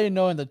anybody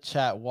know in the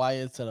chat why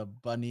it's a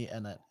bunny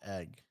and an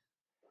egg?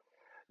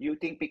 you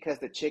think because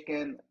the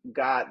chicken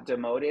got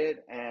demoted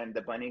and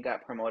the bunny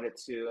got promoted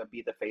to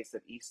be the face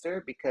of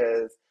Easter,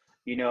 because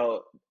you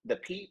know the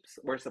peeps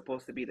were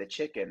supposed to be the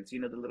chickens. The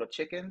little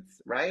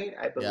chickens, right?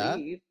 I Yeah,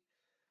 believe.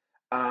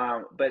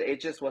 But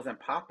it just wasn't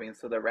popping,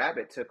 so the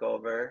rabbit took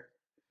over,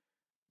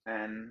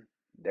 and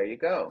there you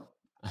go.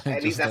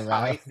 At least just a that's how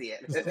I rabbit, see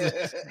it.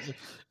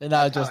 and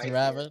now That's it's how just a I see it.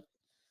 rabbit.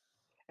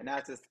 And now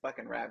it's just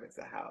fucking rabbits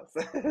a house.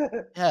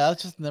 Yeah, I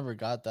just never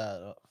got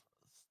that,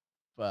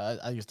 but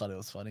I just thought it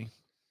was funny.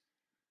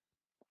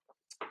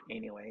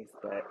 Anyways,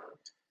 but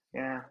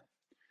yeah.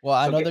 Well,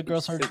 I So know get the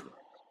girls so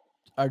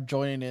are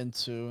joining in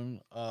soon.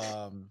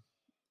 are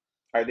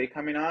they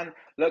coming on?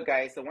 Look,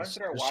 guys, the ones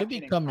that are It should be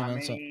watching and coming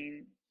on. So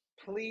commenting,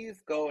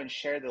 please go and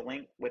share the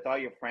link with all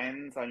your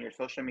friends on your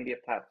social media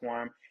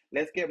platform.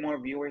 Let's get more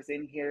viewers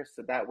in here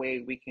so that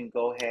way we can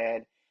go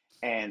ahead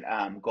and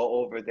go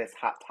over this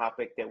hot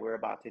topic that we're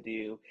about to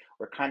do.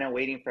 We're kind of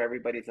waiting for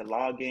everybody to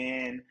log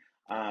in,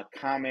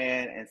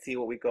 comment, and see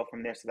what we go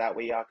from there, so that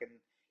way y'all can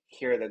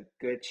hear the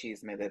good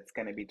chisme that's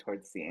going to be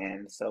towards the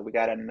end. So we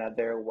got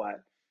another,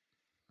 what,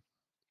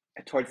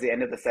 towards the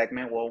end of the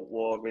segment,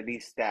 we'll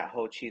release that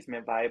whole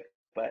chisme vibe.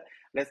 But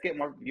let's get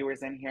more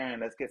viewers in here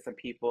and let's get some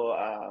people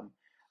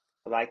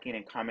liking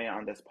and commenting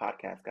on this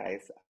podcast,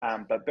 guys.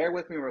 But bear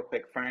with me real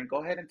quick, Fern.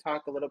 Go ahead and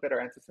talk a little bit or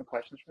answer some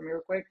questions for me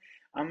real quick.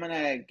 I'm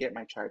gonna get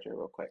my charger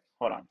real quick.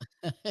 Hold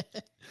on.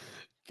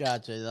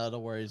 Gotcha. No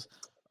worries.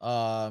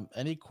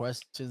 Any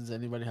questions?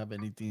 Anybody have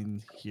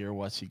anything here?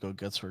 While she go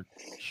gets her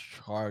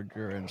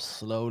charger and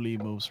slowly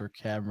moves her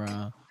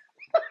camera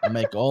and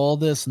make all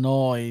this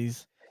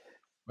noise,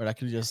 but I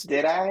can just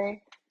Did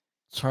I?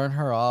 turn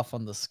her off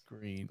on the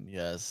screen.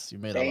 Yes, you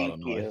made a lot of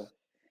Thank noise. you.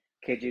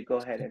 Could you go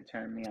ahead and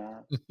turn me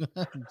off?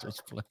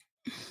 Just play.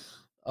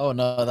 Oh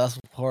no, that's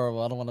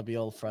horrible. I don't want to be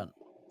all front.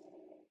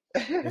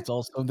 It's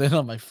all zoomed in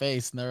on my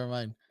face. Never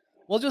mind.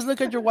 Well, just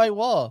look at your white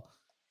wall.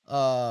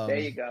 There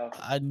you go.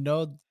 I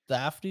know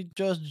Daphne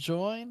just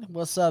joined.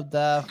 What's up,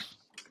 Daph?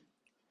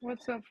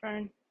 What's up,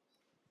 Fern?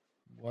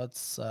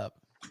 What's up?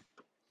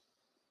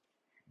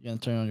 You gonna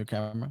turn on your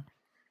camera?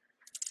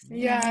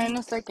 Yeah, in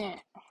a second.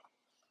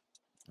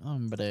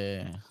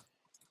 Hombre.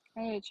 I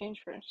gotta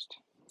change first.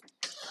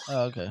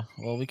 Oh, okay.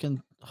 Well, we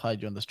can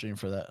hide you on the stream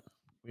for that.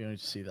 We don't need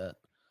to see that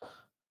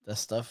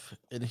stuff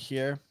in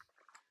here.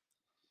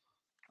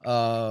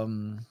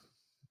 Um,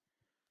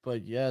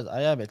 but yes,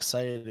 I am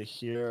excited to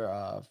hear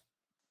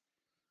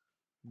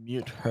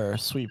mute her.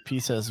 Sweet Pea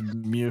says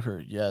mute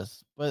her.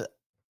 Yes, but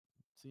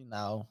see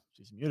now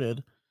she's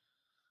muted,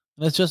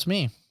 and it's just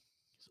me.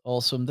 It's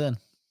all zoomed in,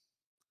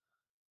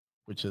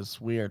 which is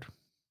weird,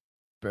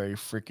 very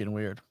freaking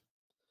weird.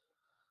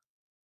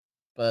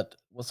 But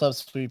what's up,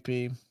 Sweet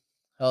Pea?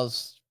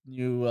 How's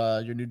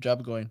your new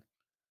job going?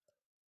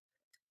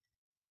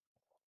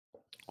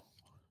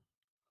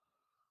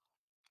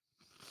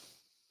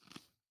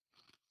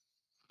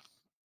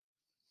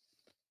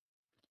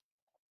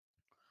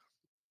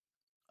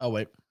 Oh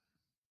wait,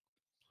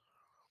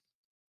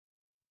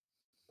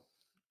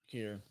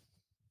 here.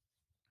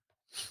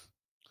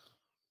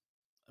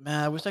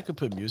 Man, I wish I could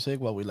put music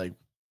while we like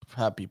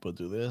have people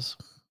do this,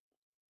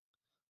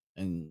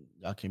 and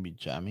y'all can be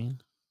jamming.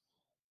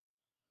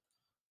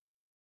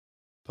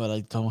 But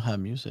I don't have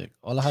music.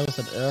 All I have is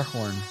an air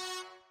horn.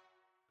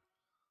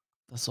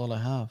 That's all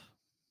I have.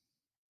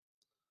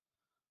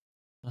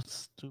 That's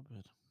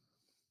stupid.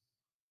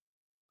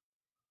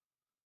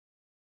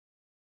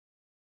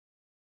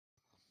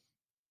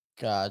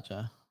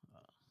 Gotcha.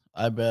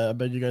 I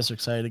bet you guys are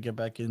excited to get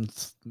back in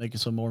making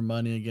some more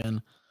money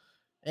again.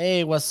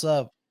 Hey, what's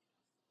up?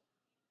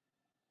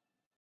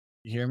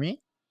 You hear me?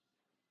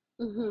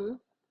 Mhm.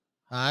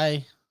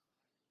 Hi.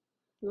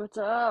 What's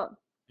up?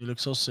 You look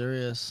so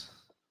serious.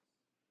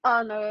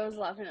 Oh no, I was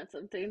laughing at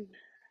something.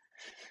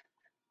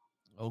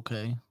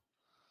 Okay.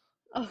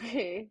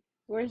 Okay,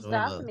 where's Hold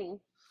up.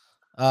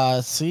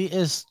 Daphne? C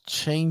is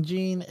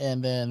changing,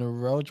 and then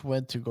Roach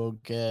went to go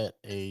get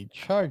a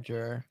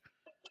charger,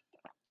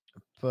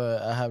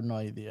 but I have no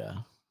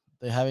idea.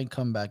 They haven't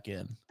come back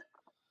in.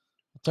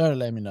 Try to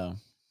let me know.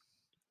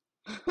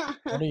 What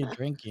are you A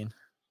drinking?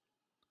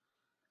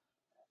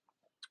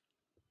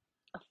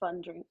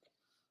 fun drink.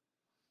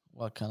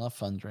 What kind of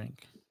fun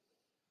drink?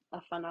 A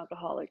fun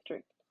alcoholic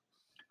drink.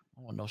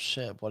 Oh no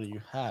shit. What do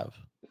you have?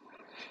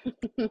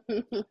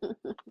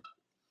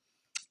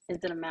 Is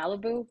it a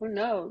Malibu? Who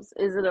knows?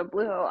 Is it a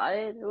Blue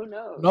Hawaiian? Who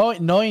knows?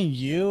 Knowing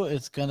you,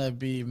 it's gonna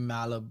be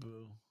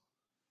Malibu.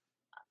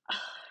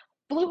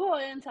 Blue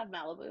Hawaiians have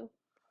Malibu.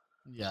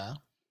 Yeah.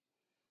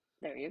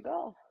 There you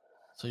go.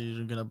 So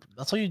you're gonna.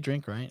 That's all you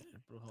drink, right?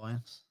 Blue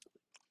Hawaiians.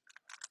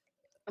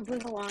 Blue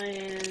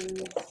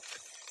Hawaiians,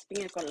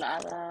 pina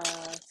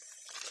coladas.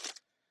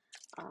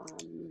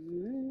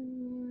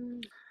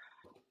 Um,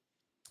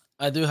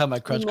 I do have my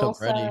crunch cup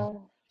ready. mimosa.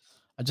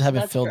 I just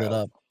haven't That's filled it gross.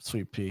 up.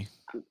 Sweet pea.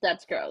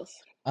 That's gross.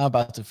 I'm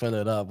about to fill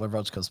it up when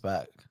Roach comes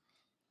back,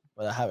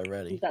 but I have it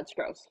ready. That's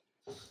gross.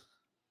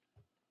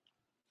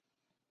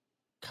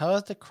 How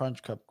is the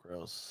crunch cup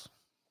gross?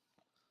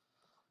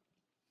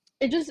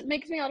 It just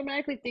makes me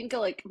automatically think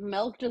of like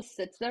milk just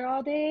sits there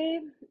all day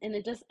and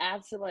it just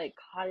adds to like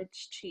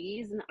cottage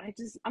cheese. And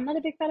I'm not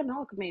a big fan of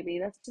milk, maybe.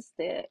 That's just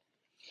it.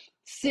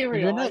 You're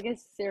Cereal. I not.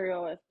 guess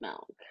cereal with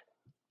milk.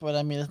 But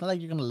I mean, it's not like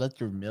you're gonna let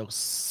your milk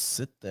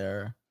sit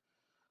there.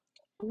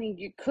 I mean,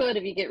 you could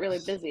if you get really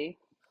busy.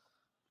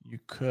 You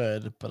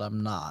could, but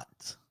I'm not.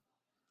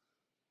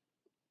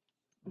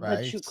 But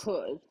Right? you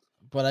could.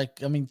 But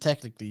I mean,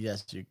 technically,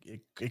 yes,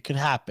 it could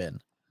happen,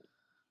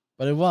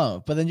 but it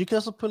won't. But then you can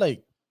also put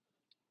like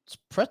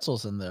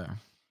pretzels in there.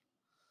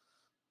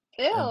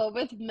 And Ew,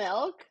 with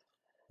milk?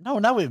 no,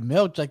 not with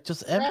milk, like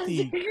just That's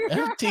empty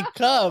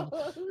cup,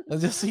 gross.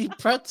 and just eat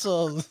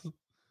pretzels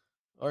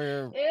or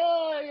Ew,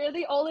 you're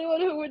the only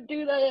one who would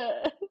do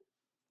that.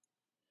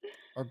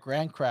 or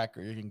graham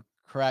cracker. You can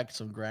crack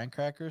some graham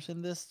crackers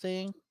in this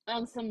thing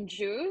And some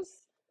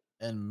juice?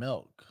 and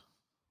milk.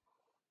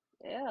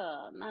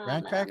 Yeah, no,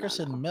 Graham no, crackers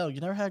no, and milk.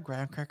 You never had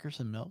graham crackers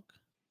and milk?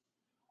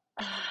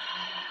 no.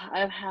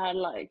 I've had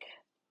like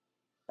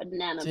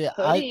banana See,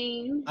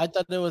 pudding. I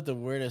thought it was the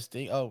weirdest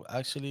thing. Oh,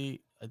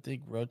 actually, I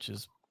think Roach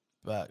is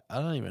back. I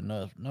don't even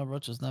know. No,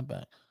 Roach is not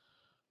back.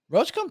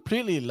 Roach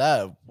completely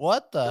left.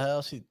 What the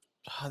hell?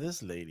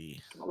 This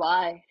lady.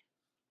 Why?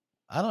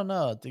 I don't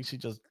know. I think she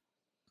just.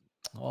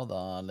 Hold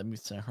on. Let me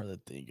send her the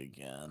thing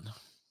again.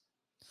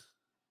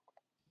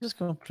 Just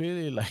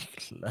completely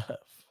like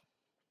left.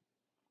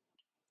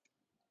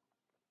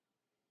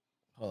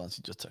 Hold on.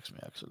 She just texted me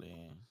actually.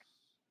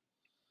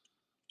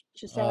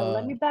 She said,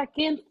 "Let me back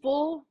in,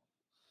 fool."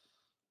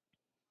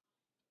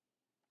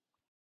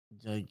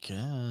 I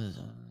guess.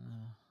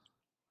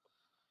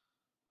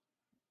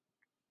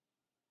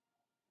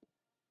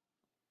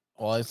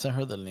 Well, I sent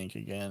her the link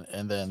again,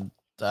 and then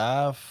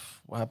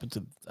Daph. What happened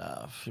to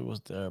Daph? She was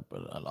there,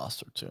 but I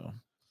lost her too.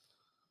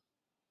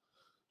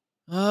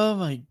 Oh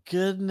my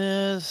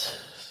goodness.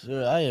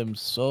 Dude, I am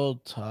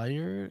so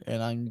tired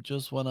and I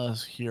just want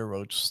to hear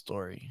Roach's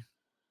story.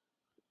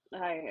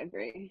 I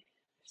agree.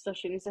 So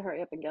she needs to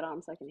hurry up and get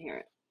on so I can hear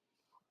it.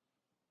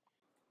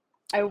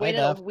 I Hi, waited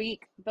a Daph.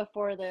 week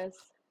before this.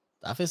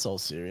 Daph is so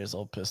serious,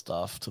 all pissed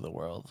off to the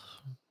world.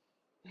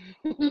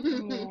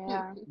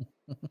 Yeah.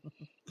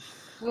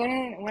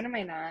 When am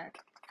I not?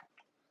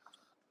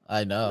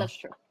 I know. That's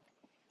true.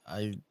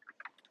 I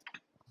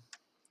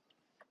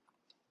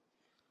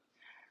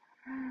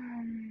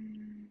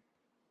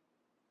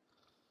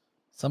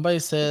Somebody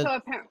said So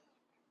apparently,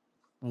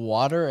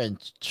 water and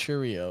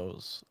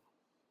Cheerios.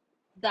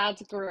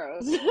 that's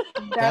gross.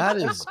 That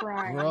That's a is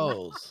crime.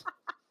 gross.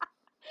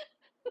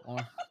 Or-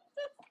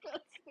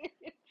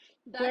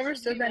 That Whoever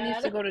should be said that needs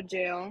to bad. go to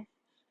jail.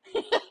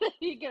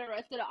 You get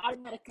arrested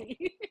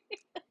automatically.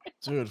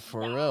 Dude,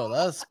 for real,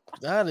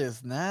 that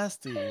is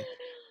nasty.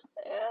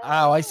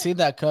 Oh, I seen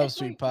that cup, It's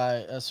sweet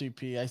like, pie, sweet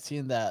pea. I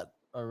seen that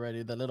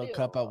already. The little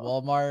cup at ew.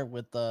 Walmart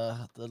with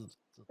the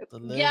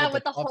lid Yeah, with the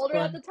with the holder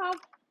at popcorn. the top.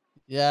 Okay,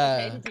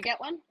 Yeah. did you get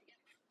one?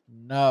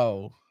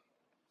 No.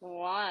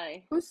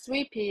 Why? Who's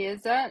Sweet Pea?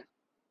 Is that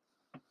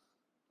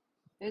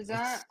It's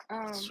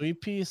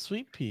sweet pea,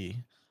 sweet pea.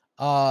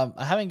 I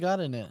haven't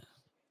gotten it Oh,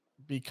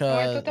 I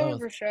because thought that was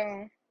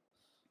Rochelle.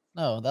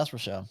 no, that's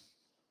Rochelle.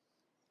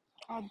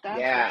 Oh, that's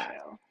Yeah.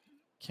 Rochelle.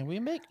 Can we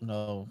make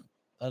no?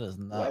 That is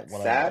not what What's I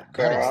want. up,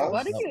 That is Oh, girls?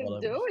 what are not you what I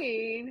want.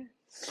 doing?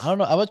 I don't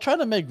know. I was trying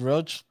to make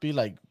Roach be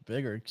like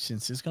bigger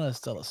since he's gonna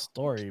tell a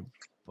story,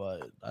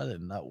 but that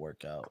did not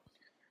work out.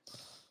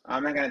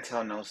 I'm not gonna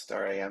tell no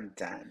story. I'm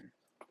done.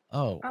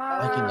 Oh,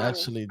 I can Oh.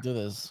 actually do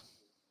this.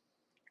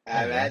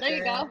 There you go. There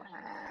you go.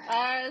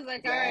 I was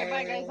like, all right,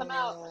 bye guys, I'm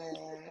out.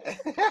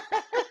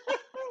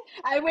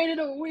 I waited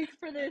a week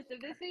for this.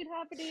 If this ain't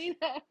happening,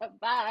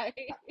 bye.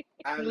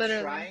 I'm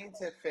Literally. trying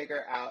to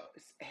figure out.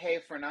 Hey,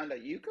 Fernanda,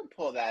 you can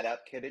pull that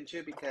up, couldn't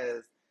you?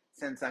 Because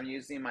since I'm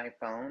using my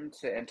phone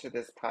to enter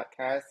this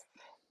podcast,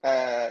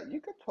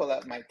 you could pull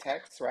up my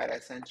text, right? I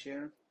sent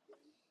you.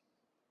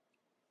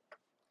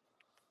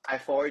 I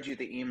forwarded you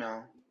the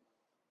email.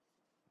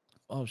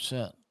 Oh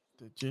shit!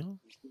 Did you?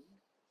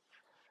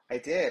 I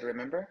did,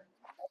 remember?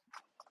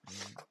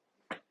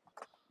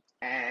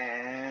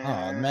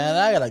 Oh man,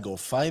 I gotta And go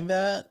find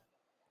that.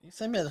 You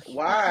send me a.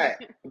 why?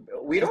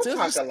 We Is don't this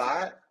talk just a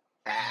lot.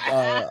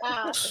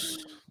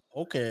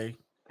 okay?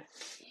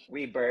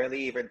 We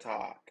barely even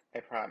talk. I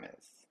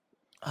promise.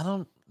 I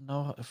don't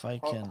know if I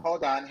can.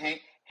 Hold on,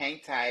 hang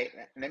tight.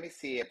 Let me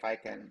see if I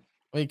can.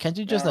 Wait, can't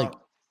you just like No,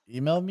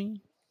 email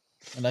me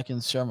and I can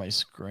share my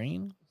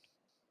screen?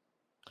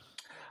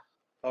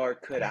 or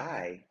could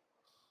I?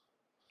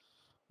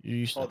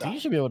 I Hold think you on.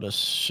 should be able to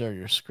share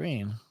your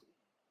screen.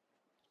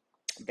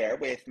 Bear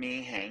with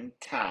me. Hang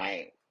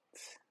tight.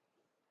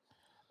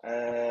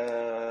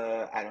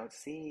 I don't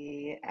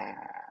see. I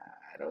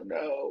don't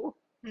know.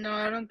 No,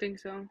 I don't think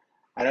so.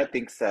 I don't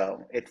think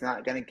so. It's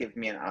not gonna give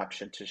me an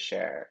option to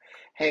share.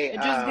 Hey,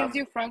 It just gives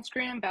you front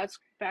screen and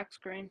back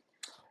screen.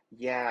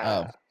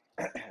 yeah.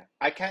 Oh,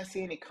 I can't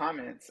see any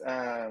comments.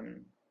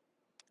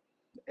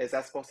 Is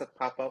that supposed to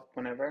pop up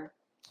whenever?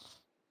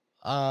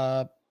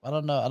 I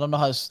don't know. I don't know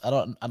how. I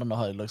don't know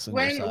how it looks on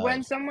your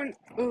When side.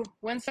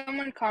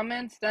 someone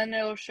comments, then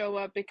it'll show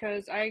up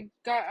because I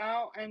got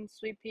out and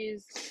Sweet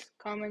Pea's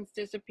comments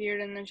disappeared,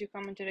 and then she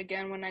commented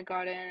again when I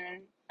got in,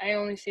 and I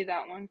only see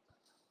that one.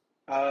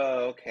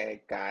 Oh,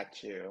 okay,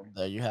 got you.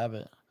 There you have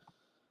it.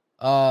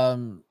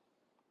 Um,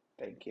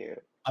 Thank you.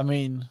 I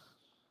mean,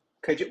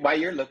 Could you, while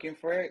you're looking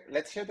for it,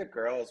 let's hear the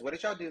girls. What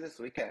did y'all do this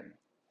weekend?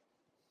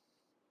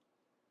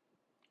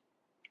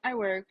 I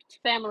worked.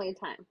 Family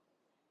time.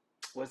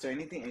 Was there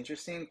anything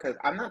interesting? Because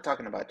I'm not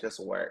talking about just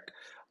work.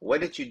 What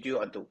did you do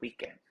on the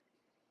weekend?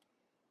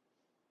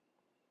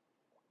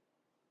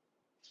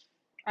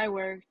 I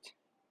worked.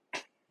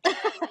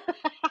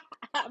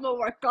 I'm a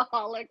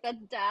workaholic. That's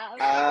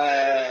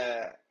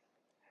Dad.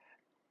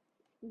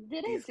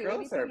 Did I These do girls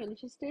anything are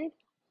interesting?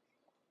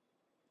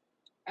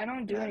 I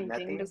don't do anything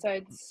nothing.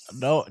 besides.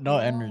 no Well,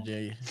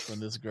 energy from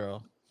this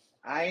girl.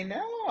 I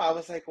know. I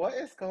was like, what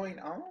is going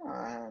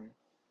on?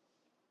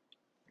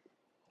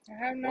 I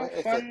have no What is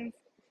it? fun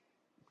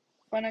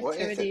What is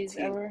it, activities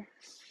ever.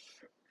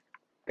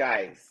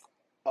 guys?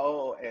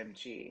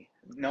 OMG.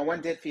 No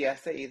one did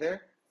Fiesta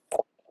either?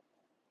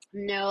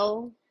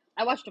 No.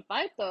 I watched a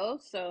fight though,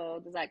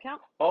 so does that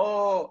count?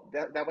 Oh,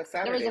 that was There was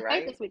Saturday, a fight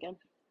right? this weekend.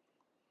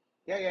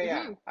 Yeah, yeah,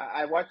 yeah. Hmm.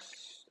 I watched.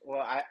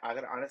 Well, I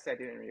honestly I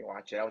didn't really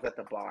watch it. I was at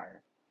the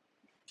bar,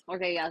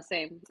 Okay, yeah,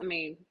 same. I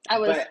mean, I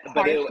was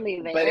but it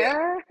partially but it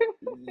there,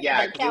 but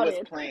yeah, it because it was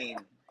counted. playing.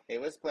 It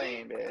was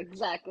playing, bitch.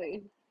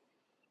 Exactly.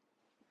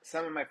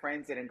 Some of my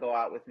friends didn't go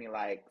out with me,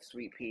 like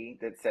Sweet Pea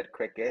that said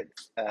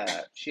crickets.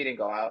 She didn't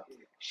go out.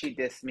 She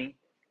dissed me.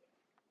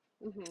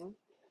 Hmm.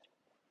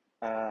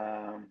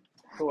 Um,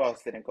 who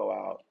else didn't go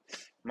out?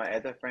 My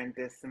other friend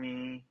dissed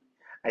me.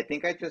 I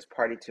think I just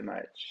partied too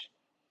much.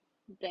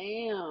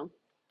 Damn.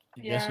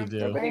 Yes, you Yeah, do.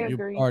 I Nobody, You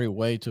agree. party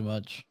way too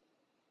much.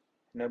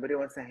 nobody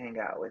wants to hang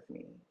out with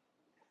me.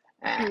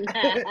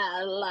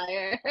 Ah.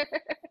 Liar.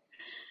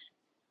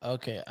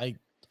 Okay,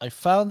 I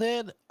found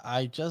it.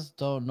 I just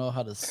don't know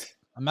how to.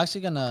 I'm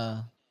actually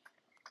gonna.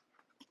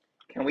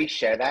 Can we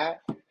share that?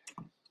 I'm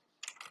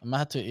gonna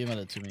have to email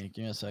it to me.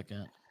 Give me a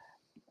second.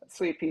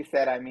 Sweet Pea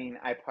said, I mean,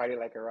 I party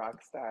like a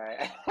rock star.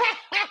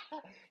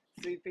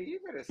 Sweet Pea, you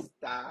better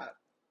stop.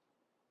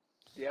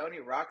 The only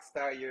rock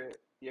star you're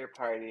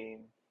partying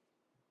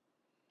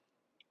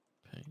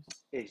Paste.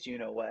 is you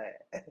know what.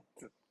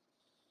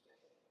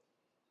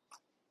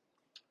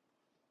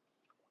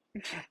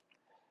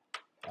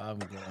 I'm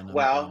going. I'm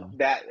Well,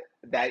 going.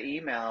 that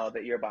email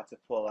that you're about to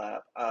pull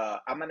up,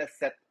 I'm gonna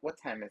set. What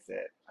time is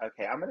it?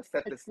 Okay, I'm gonna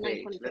set the It's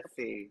stage. 9:22. Let's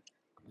see.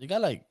 You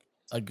got like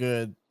a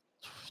good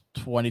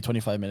 20,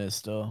 25 minutes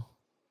still.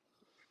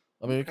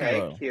 I mean, we can Okay,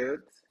 go.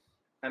 cute.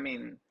 I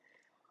mean,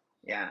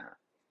 yeah,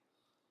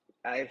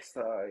 I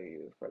saw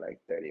you for like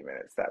 30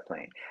 minutes. Stop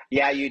playing.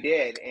 Yeah, you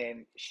did,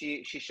 and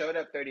she showed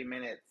up 30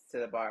 minutes to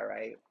the bar,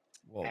 right?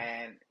 Whoa.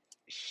 And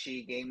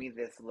she gave me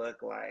this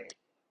look like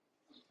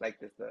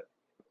this look,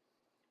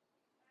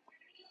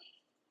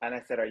 and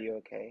I said, "Are you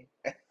okay?"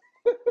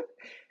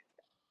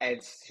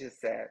 And she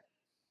said,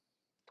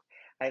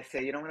 "I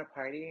said you don't want to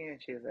party,"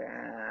 and she was like,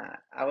 ah.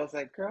 I was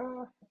like,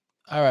 "Girl."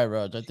 All right,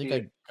 Raj. I think She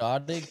I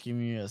got it. Give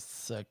me a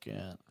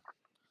second.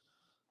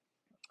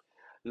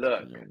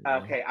 look.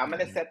 Okay, I'm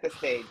gonna set the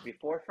stage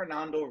before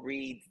Fernando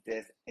reads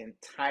this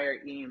entire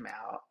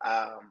email.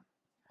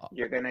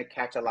 You're gonna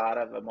catch a lot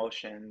of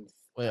emotions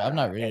Wait, I'm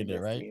not in reading it,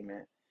 this right?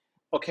 email.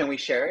 Oh, can we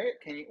share it?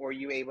 Can you? Were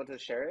you able to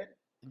share it?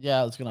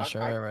 Yeah, I was gonna I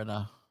share it right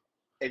now.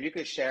 if you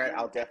could share it,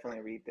 I'll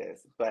definitely read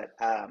this. But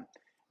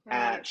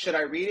Alright, should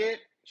I read it?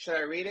 Should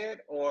I read it,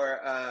 or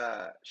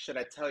should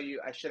I tell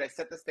you? Should I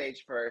set the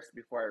stage first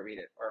before I read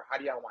it, or how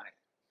do y'all want it?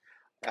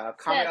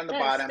 Comment Set on the the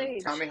bottom.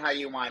 Tell me stage. how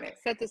you want it.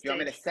 set the Do you want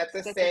me to stage. set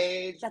the Set the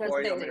stage, Set the set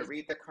or the you want me to stage. stage.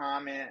 read the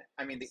comment?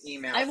 I mean, the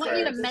email I want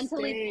you to Set the first.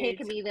 mentally pick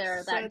stage. me there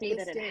that Set day the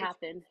that it stage.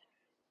 happened.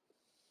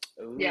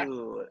 Yeah.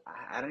 Ooh,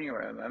 I don't even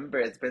remember.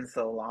 It's been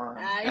so long.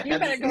 You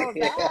better go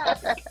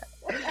back.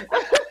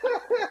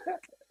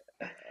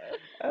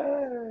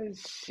 Oh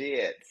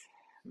shit,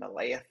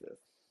 molasses.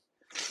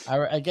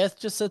 I guess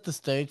just set the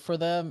stage for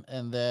them,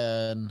 and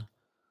then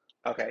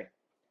Okay,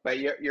 but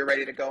you're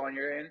ready to go on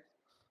your end.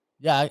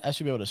 yeah, I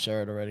should be able to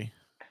share it already.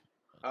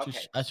 Okay.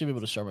 I should be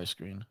able to share my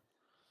screen.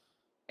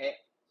 It,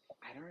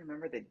 I don't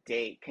remember the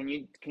date. Can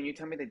you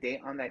tell me the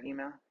date on that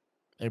email?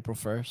 April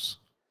 1st.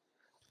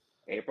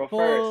 April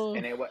 1st, Oh,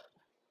 and it was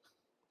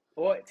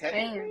well, Damn.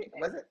 technically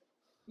was it?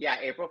 Yeah,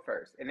 April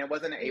 1st, and it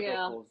wasn't an April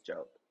Yeah. Fool's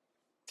joke.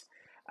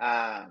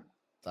 Um,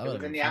 that it would have was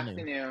in been the funny.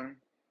 afternoon.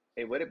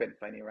 It would have been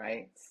funny,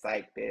 right?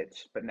 Psych,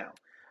 bitch, but no.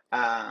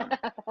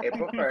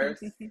 April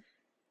 1st.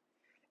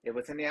 It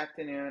was in the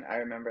afternoon. I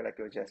remember like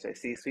it was yesterday.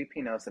 See, Sweet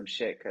Pea knows some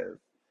shit because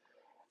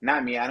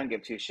not me. I don't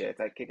give two shits.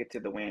 I kick it to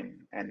the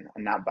wind and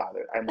I'm not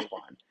bothered. I move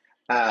on.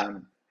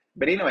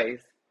 But anyways,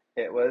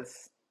 it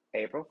was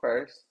April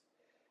 1st,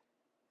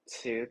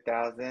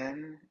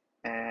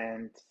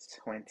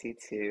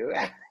 2022.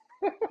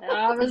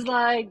 I was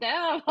like,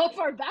 damn, how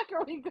far back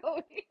are we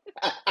going?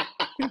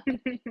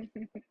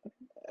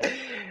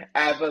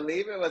 I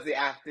believe it was the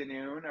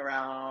afternoon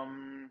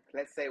around,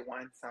 let's say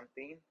one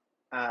something.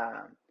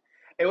 Um,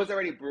 it was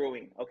already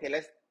brewing.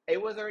 Okay,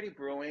 it was already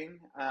brewing.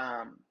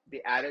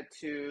 The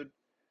attitude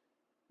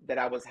that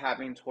I was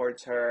having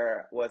towards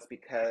her was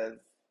because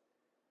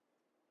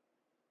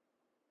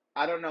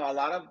I don't know, a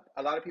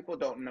lot of people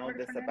don't know Where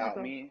did this Fernando about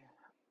go? me.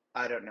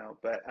 I don't know,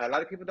 but a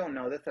lot of people don't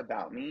know this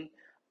about me.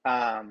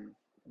 Um,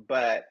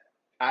 but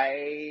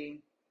I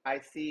I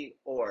see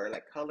or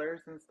like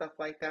colors and stuff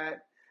like that.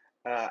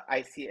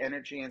 I see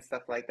energy and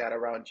stuff like that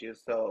around you.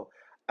 So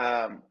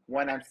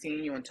when I'm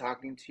seeing you and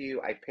talking to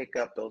you, I pick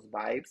up those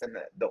vibes and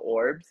the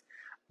orbs.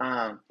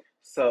 Um,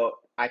 so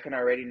I can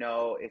already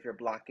know if you're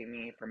blocking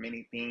me from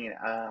anything,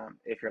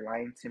 if you're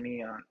lying to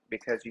me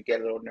because you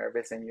get a little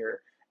nervous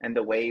and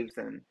the waves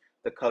and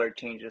the color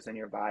changes and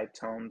your vibe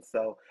tones.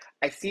 So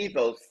I see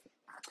those.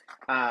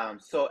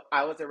 So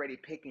I was already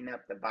picking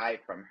up the vibe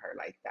from her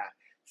like that.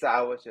 So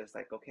I was just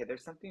like, okay,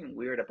 there's something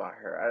weird about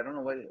her. I don't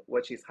know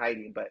what she's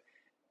hiding, but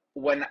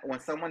when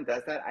someone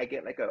does that, I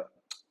get like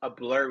a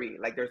blurry,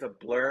 like there's a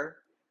blur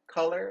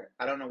color.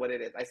 I don't know what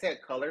it is. I say a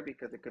color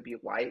because it could be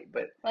white,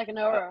 but Like an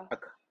uh, aura. a,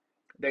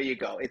 there you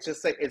go. It's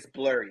just like it's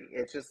blurry.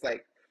 It's just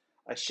like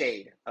a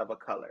shade of a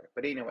color.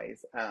 But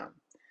anyways,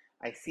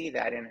 I see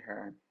that in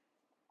her.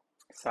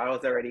 So I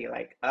was already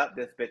like, up,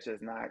 this bitch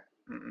is not,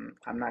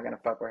 I'm not gonna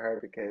fuck with her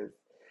because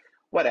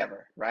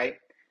whatever, right?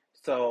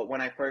 So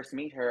when I first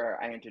meet her,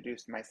 I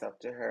introduced myself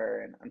to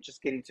her, and I'm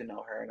just getting to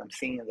know her, and I'm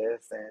seeing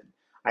this, and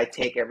I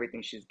take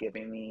everything she's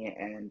giving me,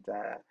 and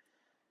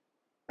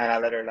I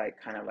let her like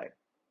kind of like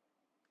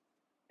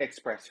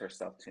express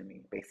herself to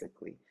me,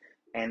 basically.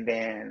 And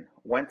then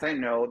once I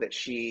know that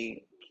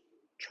she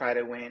tried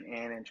to went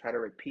in and try to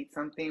repeat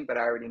something, but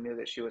I already knew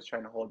that she was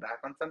trying to hold back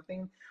on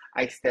something,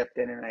 I stepped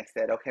in and I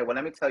said, okay, well,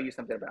 let me tell you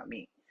something about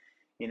me.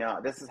 You know,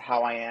 this is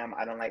how I am.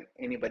 I don't like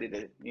anybody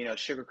to,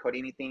 sugarcoat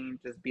anything.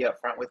 Just be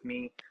upfront with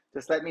me.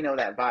 Just let me know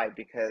that vibe,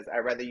 because I'd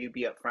rather you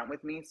be upfront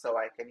with me so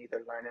I can either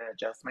learn and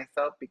adjust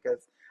myself,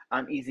 because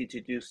I'm easy to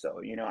do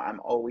so.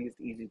 I'm always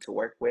easy to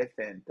work with,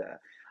 and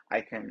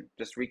I can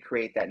just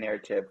recreate that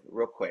narrative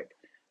real quick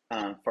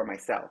for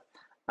myself.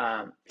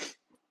 Um,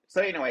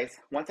 so, anyways,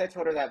 once I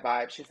told her that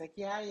vibe, she's like,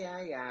 yeah,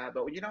 yeah, yeah.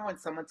 But when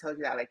someone tells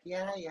you that, like,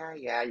 yeah, yeah,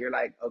 yeah, you're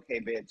like,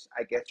 okay, bitch,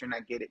 I guess you're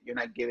not giving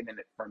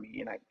it for me.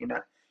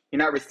 You're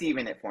not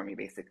receiving it for me,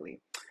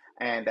 basically.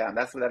 And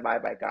that's what that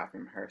vibe I got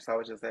from her. So I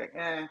was just like,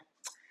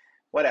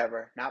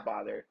 whatever, not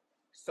bothered.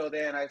 So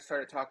then I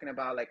started talking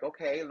about like,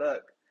 okay,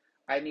 look,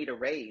 I need a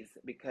raise,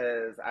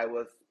 because I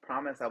was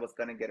promised I was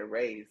going to get a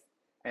raise.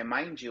 And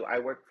mind you, I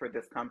worked for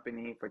this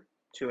company for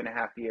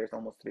 2.5 years,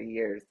 almost 3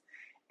 years.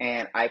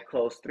 And I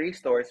closed 3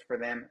 stores for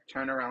them,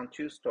 turned around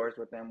 2 stores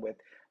with them, with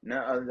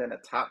none other than a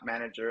top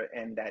manager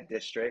in that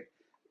district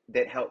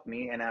that helped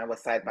me. And I was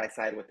side by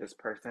side with this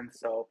person.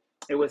 So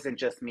it wasn't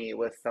just me, it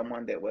was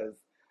someone that was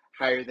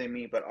higher than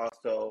me, but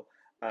also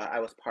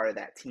I was part of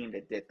that team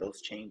that did those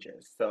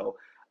changes. So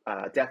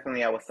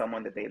definitely I was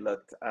someone that they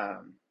looked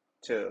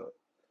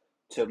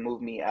to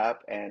move me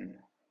up, and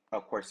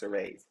of course a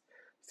raise.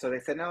 So they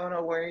said, no,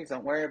 no worries,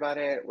 don't worry about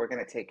it. We're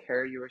gonna take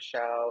care of you,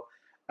 Rochelle.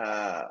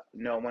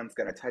 No one's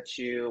gonna touch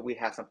you. We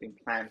have something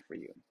planned for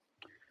you,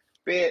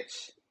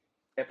 bitch.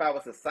 If I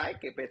was a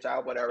psychic, bitch, I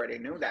would already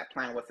knew that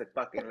plan was to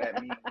fucking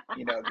let me, Let's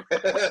you know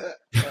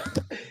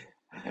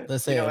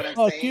say, what I'm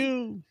fuck saying?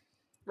 you.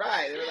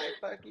 Right? They were like,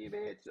 "Fuck you,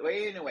 bitch." Well,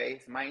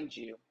 anyways, mind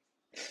you,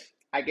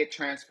 I get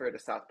transferred to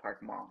South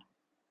Park Mall,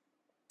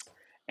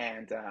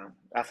 and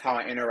that's how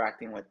I'm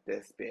interacting with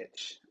this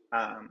bitch.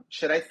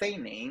 Should I say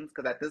names?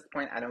 Because at this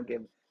point, I don't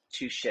give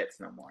two shits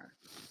no more.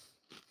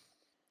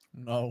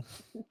 No.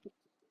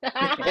 And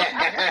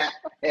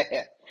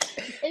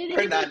he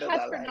just Fernando's catch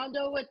all like,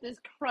 Fernando with this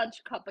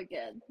crunch cup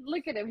again.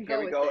 Look at him here go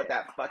we with go with it.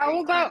 that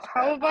fucking crunch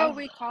How cup. about Oh,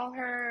 we call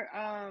her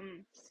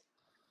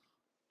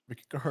We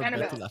could call her Betty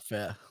Annabelle? La Fea.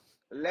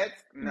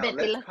 Betty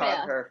Let's La call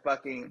Fea. her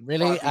fucking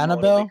Really, Quasimodo,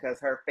 Annabelle? because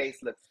her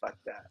face looks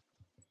fucked up.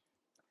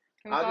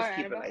 Can we I'll call her just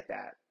keep it Annabelle? like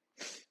that.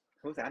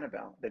 Who's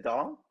Annabelle? The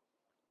doll?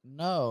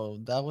 No,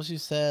 that was you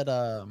said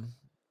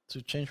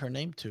to change her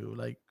name to.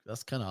 Like,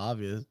 that's kind of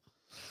obvious.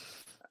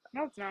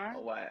 No, it's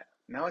not. What?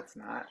 No, it's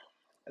not.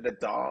 The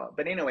doll.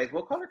 But anyways,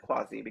 we'll call her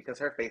Quasi because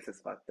her face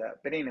is fucked up.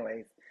 But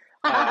anyways,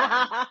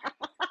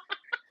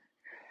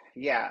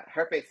 yeah,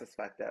 her face is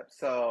fucked up.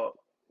 So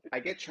I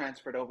get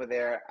transferred over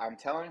there. I'm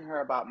telling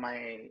her about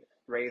my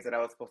raise that I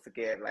was supposed to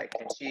get. Like,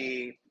 and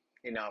she,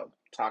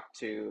 talked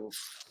to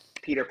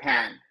Peter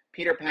Pan.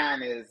 Peter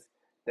Pan is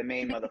the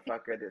main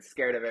motherfucker that's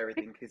scared of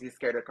everything because he's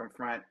scared to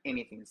confront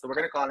anything. So we're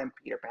gonna call him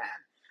Peter Pan.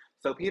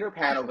 So Peter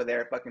Pan over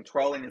there, fucking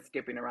trolling and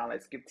skipping around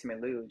like Skip to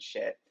Lou and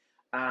shit.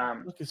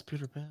 Look, it's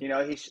Peter Pan. You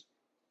know you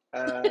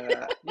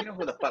know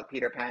who the fuck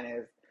Peter Pan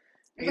is?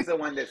 He's the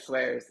one that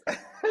swears,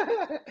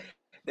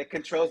 that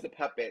controls the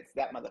puppets.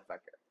 That motherfucker.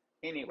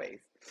 Anyways,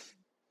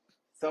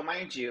 so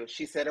mind you,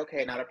 she said,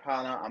 "Okay, not a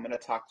problem. I'm gonna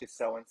talk to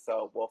so and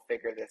so. We'll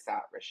figure this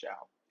out,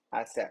 Rochelle."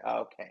 I said,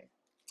 "Okay."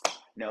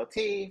 No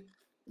tea.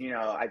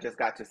 I just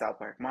got to South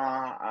Park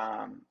Mall.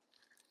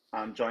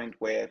 I'm joined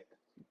with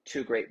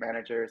 2 great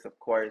managers, of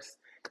course,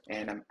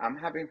 and I'm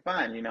having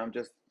fun. I'm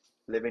just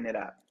living it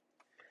up.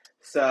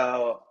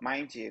 So,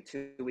 mind you,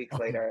 2 weeks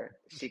later,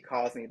 she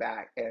calls me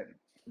back, and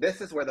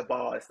this is where the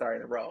ball is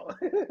starting to roll.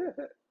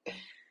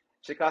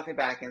 She calls me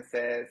back and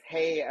says,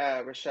 "Hey,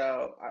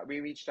 Rochelle,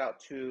 we reached out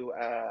to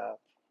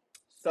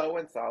so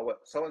and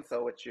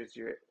so, which is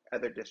your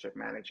other district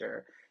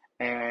manager,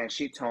 and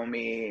she told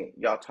me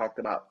y'all talked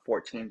about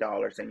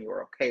 $14 and you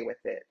were okay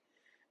with it."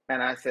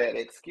 And I said,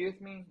 "Excuse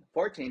me,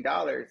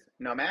 $14?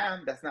 No,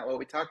 ma'am, that's not what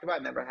we talked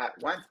about. Never had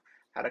once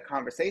had a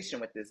conversation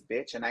with this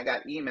bitch, and I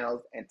got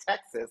emails and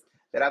texts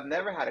that I've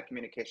never had a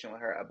communication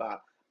with her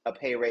about a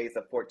pay raise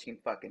of 14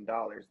 fucking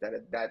dollars.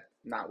 That's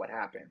not what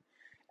happened."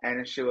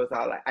 And she was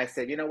all like, I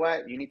said, "You know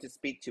what? You need to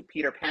speak to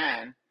Peter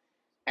Pan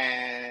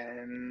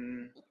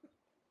and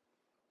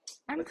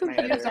I'm what's my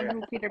confused on other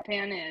who Peter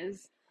Pan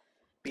is.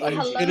 Are you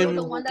bitch? You kidding don't Hello, me? the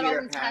know who one that Peter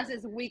always has Pan?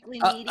 his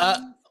weekly Uh, uh,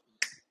 meetings.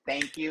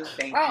 Thank you,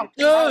 thank Oh, you, thank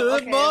you. Good okay,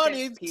 okay.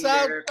 morning,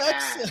 South Peter Pan.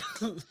 Texas.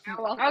 You're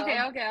Okay,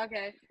 welcome.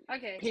 okay. Peter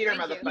Thank you. You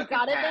motherfucking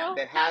got it Pan now?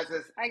 that has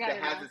his I got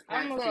it now. I'm pants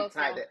a too little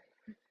tight. slow.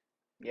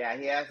 Yeah,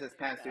 he has his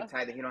pants too Uh,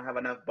 tight that he don't have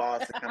enough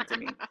balls to come to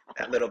me.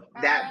 That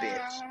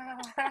bitch.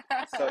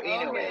 So,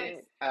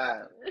 anyways,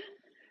 Okay.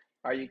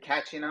 are you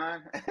catching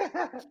on?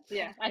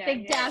 Yeah, I yeah,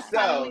 think yeah. Dad's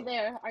finally So,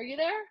 there. Are you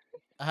there?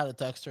 I had a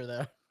texture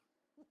there.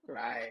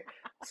 right.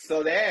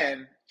 So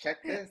then,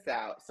 check this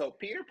out. So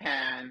Peter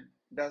Pan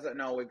doesn't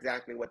know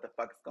exactly what the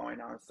fuck's going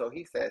on. So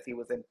he says he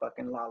was in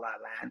fucking La La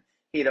Land.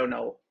 He don't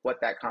know what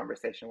that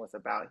conversation was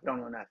about. He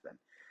don't know nothing.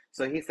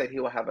 So he said he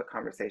will have a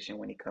conversation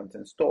when he comes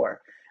in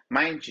store.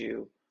 Mind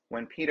you,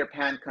 when Peter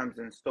Pan comes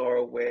in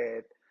store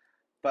with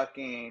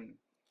fucking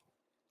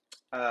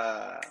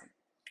uh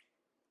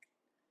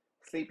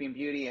Sleeping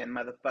Beauty and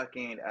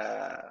motherfucking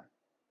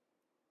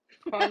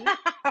Quasi?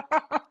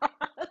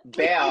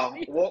 Belle.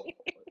 Well,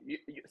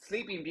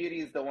 Sleeping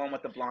Beauty is the one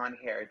with the blonde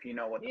hair. If you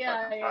know what the fuck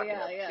Yeah, I'm yeah, talking yeah,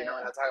 about, yeah, you know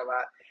what yeah. I'm talking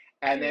about.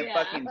 And then Yeah.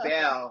 fucking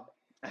Belle,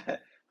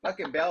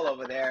 fucking Belle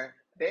over there.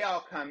 They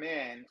all come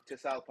in to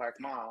South Park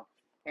Mall,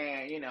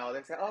 and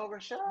they say, "Oh, Why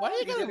do you Rashad,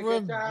 you did gotta a good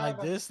ruin my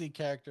job." Disney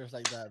characters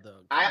like that, though?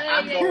 Come I on.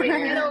 I'm going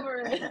Get in.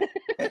 over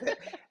it.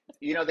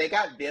 They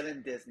got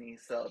villain Disney,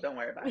 so don't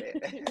worry about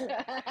it.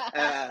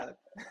 uh,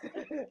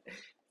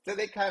 So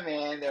they come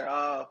in, they're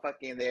all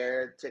fucking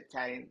there, chit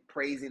chatting,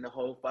 praising the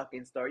whole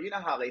fucking store. You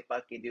know how they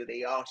fucking do.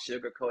 They all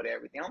sugarcoat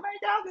everything. Oh my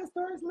God, this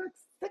store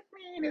looks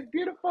sickening. It's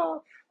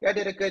beautiful. Y'all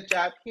did a good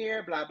job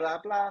here, blah, blah,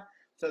 blah.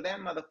 So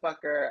then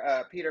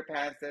motherfucker, Peter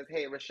Pan says,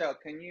 hey, Rochelle,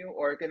 can you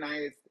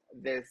organize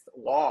this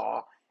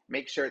wall?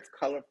 Make sure it's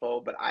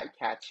colorful but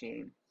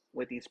eye-catching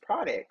with these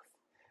products.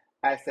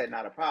 I said,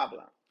 not a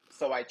problem.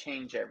 So I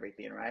change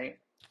everything, right?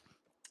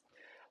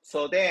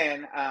 So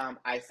then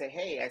I say,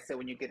 hey, I said,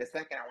 when you get a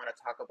second, I want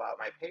to talk about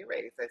my pay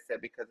raise. I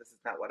said, because this is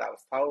not what I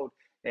was told.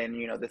 And,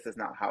 this is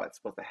not how it's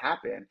supposed to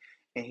happen.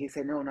 And he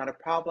said, no, not a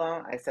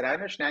problem. I said, I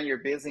understand you're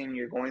busy and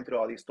you're going through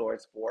all these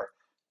stores for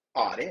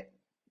audit.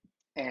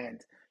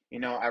 And,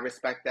 I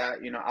respect that.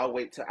 I'll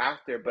wait till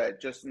after, but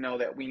just know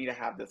that we need to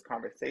have this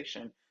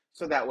conversation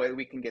so that way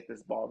we can get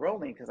this ball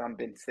rolling because I've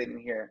been sitting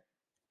here,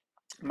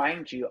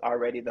 mind you,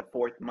 already the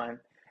fourth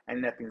month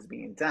and nothing's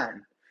being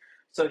done.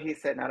 So he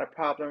said, not a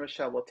problem,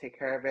 Rochelle, we'll take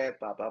care of it,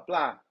 blah, blah,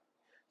 blah.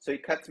 So he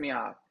cuts me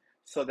off.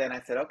 So then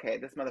I said, okay,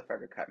 this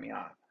motherfucker cut me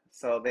off.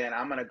 So then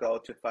I'm going to go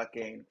to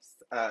fucking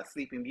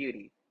Sleeping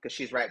Beauty because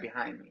she's right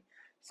behind me.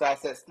 So I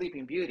said,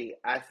 Sleeping Beauty,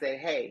 I said,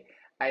 hey,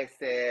 I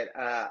said,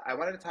 I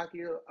wanted to talk to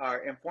you or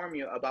inform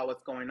you about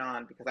what's going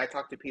on because I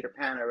talked to Peter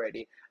Pan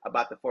already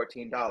about the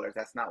 $14.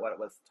 That's not what it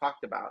was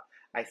talked about.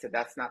 I said,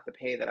 that's not the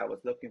pay that I was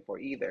looking for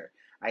either.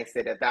 I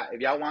said,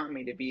 if y'all want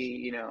me to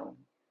be,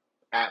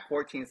 at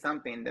 14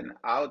 something, then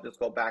I'll just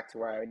go back to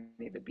where I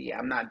need to be.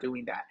 I'm not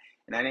doing that.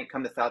 And I didn't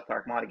come to South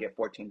Park Mall to get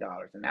 $14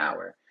 an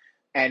hour.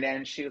 And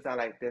then she was all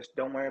like, this,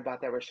 don't worry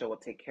about that, Rochelle. We'll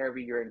take care of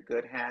you. You're in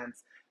good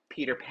hands.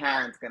 Peter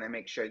Pan's going to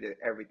make sure that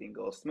everything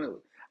goes smooth.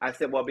 I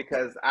said, well,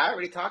 because I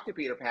already talked to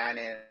Peter Pan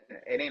and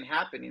it ain't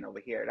happening over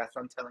here. That's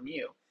what I'm telling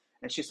you.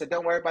 And she said,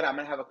 don't worry about it. I'm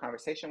going to have a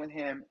conversation with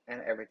him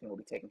and everything will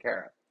be taken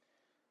care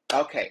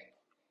of. Okay.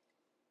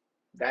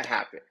 That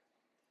happened.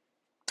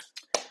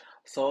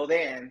 So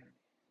then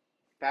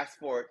fast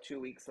forward 2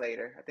 weeks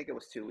later, I think it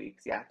was 2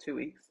 weeks. Yeah, 2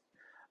 weeks.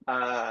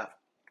 Uh,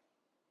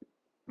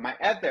 my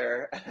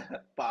other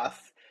boss,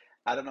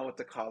 I don't know what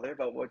to call her,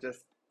 but we'll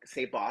just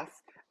say boss.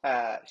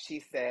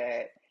 She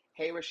said,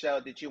 hey,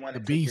 Rochelle, did you want The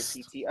to take your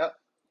Beast. PTO?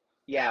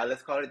 Yeah,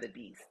 let's call her the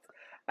beast.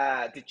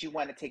 Did you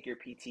want to take your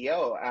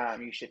PTO?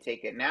 You should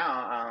take it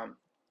now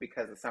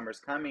because the summer's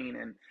coming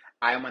and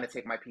I want to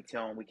take my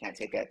PTO and we can't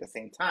take it at the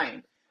same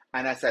time.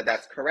 And I said,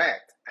 that's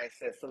correct. I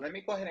said, so let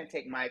me go ahead and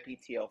take my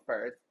PTO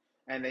first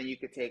and then you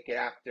could take it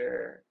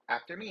after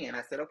me. And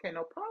I said, okay,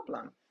 no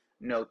problem.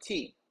 No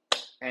tea.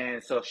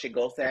 And so she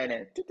goes ahead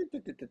and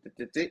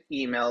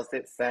emails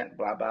it, sent,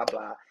 blah, blah,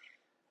 blah.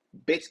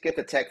 Bitch gets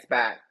a text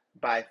back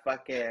by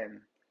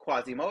fucking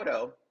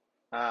Quasimodo.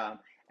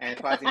 And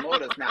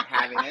Quasimodo's not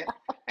having it.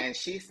 And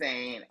she's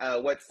saying,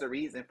 what's the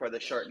reason for the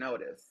short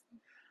notice?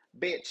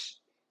 Bitch.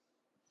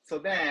 So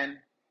then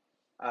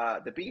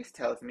the beast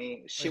tells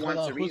me she Wait, hold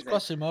wants on. a Who's reason.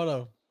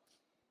 Quasimodo?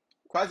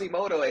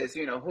 Quasimodo is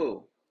you know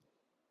who.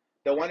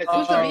 The one that's in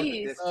Who's the charge of the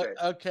beast?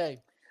 district.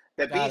 Okay.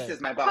 The Got beast it.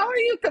 is my How boss. are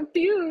you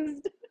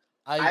confused?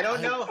 I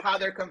don't know how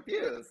they're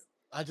confused.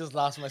 I just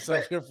lost myself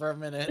But here for a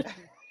minute.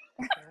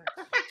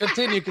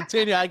 Continue.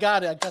 I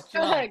got it. I got you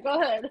Go on. ahead,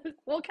 go ahead.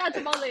 We'll catch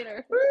them all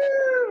later.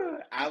 woo,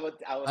 I would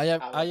I fill am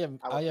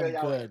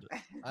y'all good. in.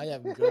 I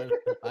am good.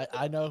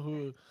 I know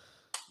who.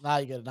 Now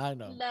you get it. I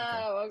know. Okay.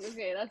 No,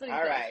 okay, that's what he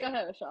All thinks. right. Go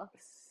ahead, Michelle.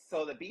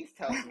 So the beast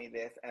tells me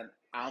this, and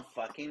I'm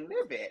fucking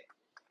livid.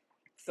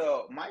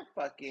 So my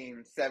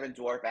fucking seven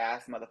dwarf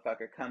ass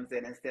motherfucker comes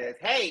in and says,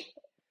 "Hey,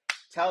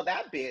 tell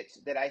that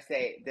bitch that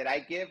I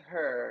give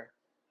her.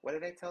 What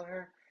did I tell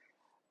her?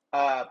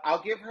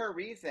 I'll give her a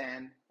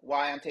reason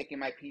why I'm taking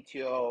my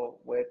PTO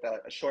with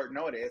a short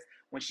notice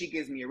when she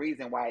gives me a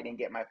reason why I didn't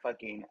get my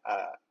fucking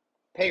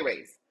pay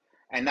raise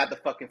and not the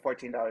fucking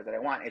 $14 that I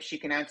want. If she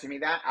can answer me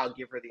that, I'll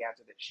give her the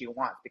answer that she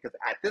wants because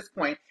at this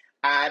point,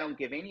 I don't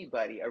give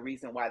anybody a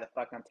reason why the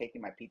fuck I'm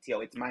taking my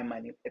PTO. It's my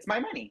money. It's my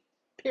money.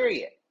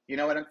 Period. You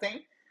know what I'm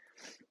saying?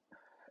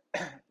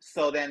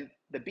 So then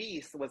the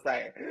beast was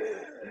like,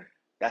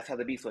 That's how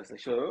the beast was. Like,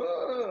 she was,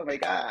 oh my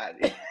God.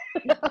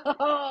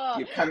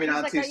 You're coming He's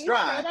on like, too are you sure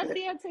strong. that's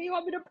the answer you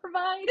want me to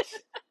provide?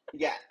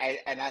 Yeah.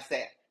 And I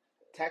said,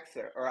 text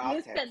her or I'll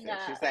text Listen,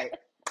 her.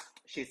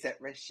 She said,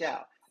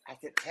 Rochelle. I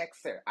said,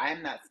 text her.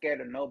 I'm not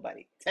scared of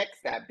nobody.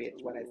 Text that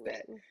bitch, what I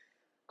said.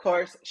 Of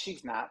course,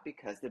 she's not,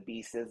 because the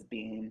beast is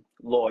being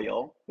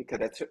loyal,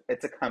 because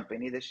it's a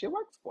company that she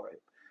works for.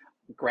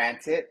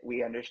 Granted,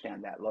 we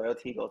understand that.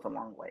 Loyalty goes a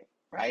long way,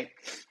 right?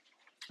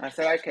 I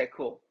said, okay,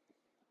 cool.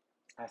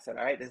 I said,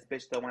 all right, this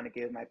bitch don't want to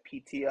give my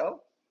PTO.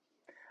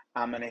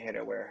 I'm going to hit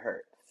her where it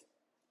hurts.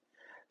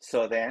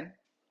 So then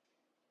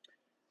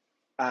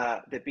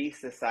the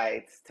beast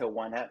decides to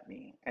one-up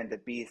me, and the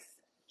beast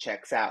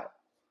checks out.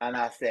 And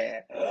I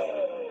said,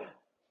 oh,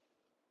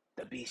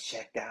 the beast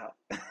checked out.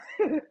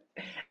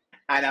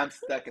 And I'm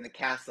stuck in the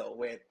castle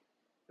with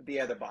the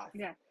other boss.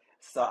 Yeah.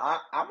 So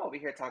I'm over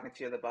here talking to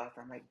the other boss.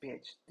 I'm like,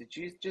 bitch, did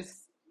you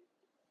just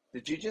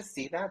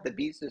see that? The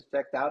beast just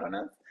checked out on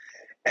us?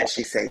 And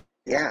she said,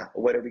 yeah,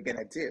 what are we going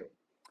to do?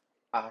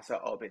 So,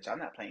 oh, bitch, I'm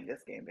not playing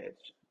this game,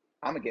 bitch.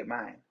 I'm going to get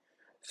mine.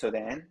 So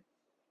then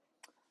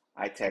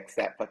I text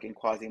that fucking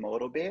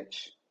Quasimodo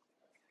bitch.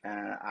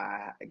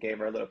 I gave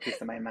her a little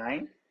piece of my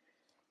mind.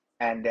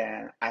 And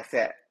then I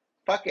said,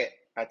 fuck it.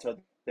 I told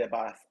the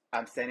boss,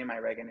 I'm sending my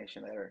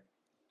resignation letter.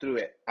 Through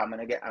it. I'm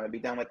gonna be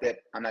done with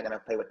it. I'm not gonna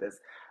play with this.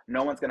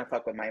 No one's gonna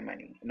fuck with my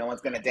money. No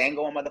one's gonna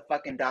dangle a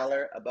motherfucking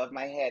dollar above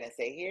my head and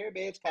say, here,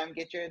 bitch, come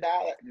get your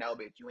dollar. No,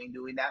 bitch, you ain't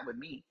doing that with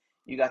me.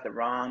 You got the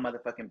wrong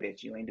motherfucking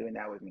bitch. You ain't doing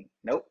that with me.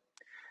 Nope.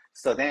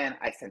 So then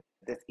I sent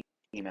this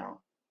email.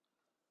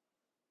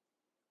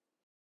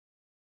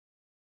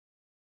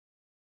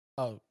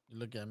 Oh,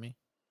 look at me.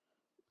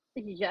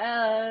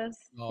 Yes.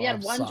 Oh, You I'm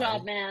had one sorry.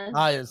 job, man.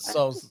 I am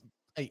so.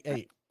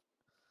 Hey.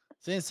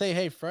 Didn't say,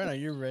 hey, friend, are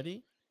you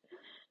ready?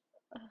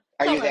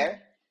 Are Tell you him.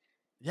 there?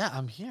 Yeah,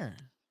 I'm here.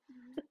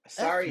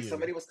 Sorry, you.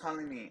 somebody was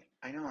calling me.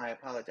 I know, I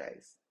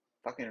apologize.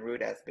 Fucking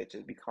rude ass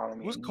bitches be calling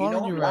me. Who's And you calling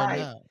know you I'm right live.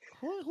 now?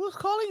 Who's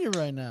calling you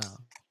right now?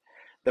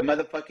 The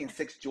motherfucking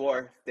sixth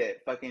dwarf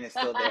that fucking is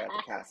still there at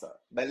the castle.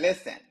 But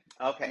listen,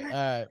 okay. All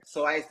right.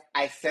 So I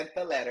sent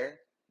the letter,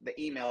 the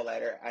email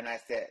letter, and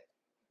I said,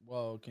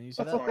 Whoa, can you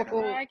see what's that?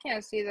 going on? I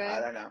can't see I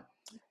that. don't know.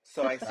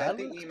 So I That sent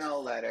the looks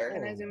email letter.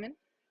 Can I cool. zoom in?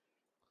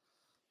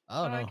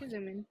 I don't I know. can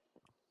zoom in.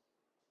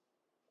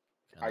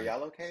 Can Are I?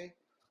 y'all okay?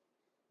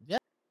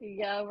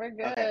 Yeah, we're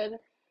good. Okay.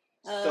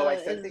 So I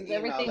sent the Is email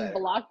everything letter.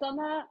 blocked on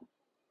that?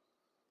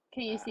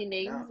 Can you see No,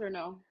 names or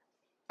no?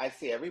 I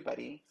see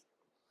everybody.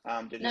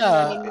 They're No, just no,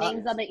 I certain mean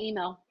names bitches. on the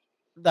email.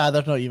 Nah,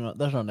 there's no email.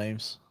 There's no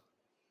names.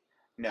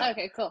 No,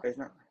 Okay, cool. there's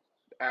no.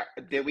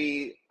 Did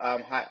we?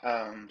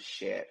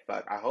 Shit.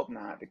 Fuck. I hope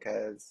not,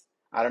 because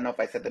I don't know if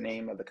I said the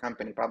name of the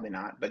company. Probably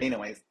not. But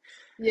anyways,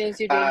 Yes,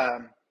 you did.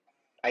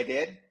 I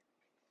did.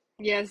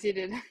 Yes, you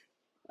did.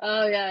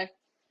 Oh yeah.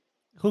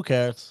 Who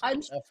cares? Un-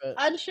 F it.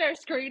 unshare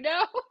screen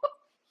now.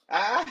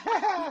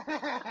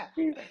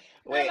 Never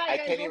Wait, mind, I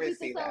guys. can't We'll even beat this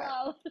see all that.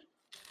 out.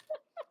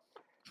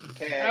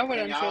 I would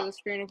Can unshare y'all? the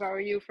screen if I were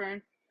you,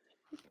 friend.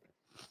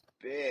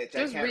 Bitch, I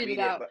Just can't read it read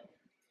it. out. But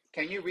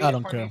can you read I it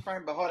don't for me, care.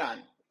 friend? But hold on.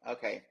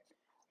 Okay.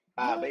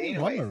 No, But I want to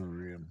anyways,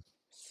 read.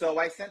 so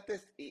I sent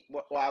this.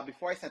 Well,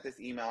 before I sent this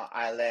email,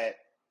 I let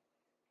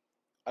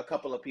a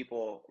couple of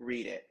people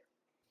read it.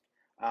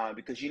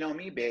 Because you know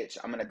me, bitch.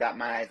 I'm gonna dot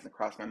my I's and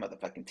cross my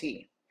motherfucking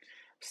T.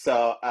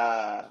 So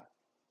I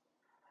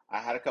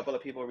had a couple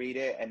of people read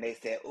it, and they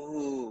said,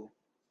 "Ooh,"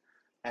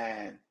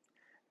 and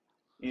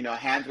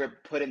hands were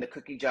put in the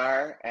cookie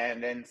jar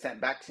and then sent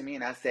back to me,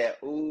 and I said,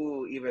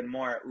 "Ooh, even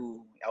more."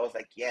 Ooh, I was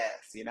like,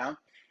 "Yes."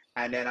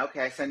 And then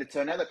okay, I sent it to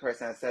another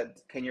person. I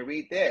said, "Can you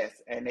read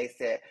this?" And they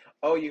said,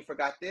 "Oh, you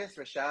forgot this,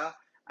 Rashad."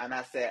 And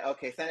I said,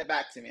 "Okay, send it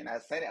back to me." And I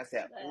said it. I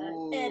said,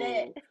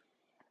 Edit. "Ooh."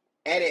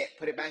 Edit,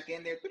 put it back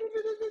in there.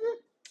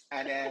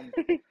 And then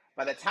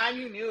by the time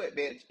you knew it,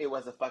 bitch, it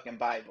was a fucking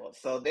Bible.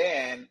 So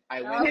then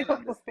I went in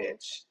on this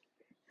bitch.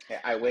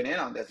 I went in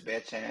on this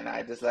bitch, and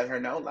I just let her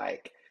know,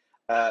 like,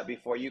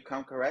 before you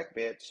come correct,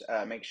 bitch,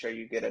 make sure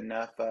you get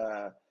enough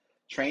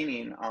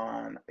training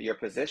on your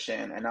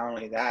position. And not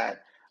only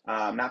that,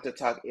 not to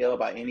talk ill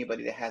about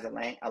anybody that has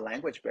a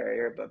language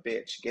barrier, but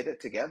bitch, get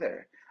it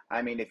together.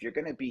 I mean, if you're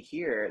going to be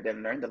here,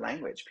 then learn the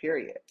language,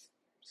 period.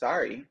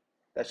 Sorry.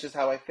 That's just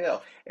how I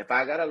feel. If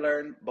I got to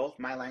learn both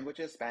my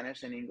languages,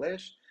 Spanish and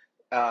English,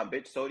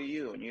 bitch, so do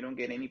you. And you don't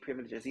get any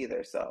privileges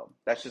either. So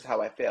that's just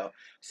how I feel.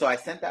 So I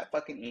sent that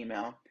fucking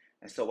email.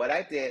 And so what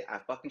I did, I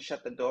fucking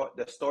shut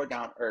the store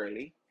down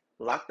early,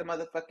 locked the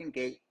motherfucking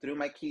gate, threw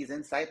my keys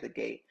inside the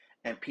gate,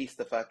 and pieced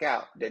the fuck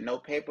out. Did no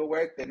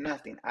paperwork, did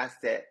nothing. I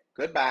said,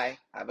 goodbye,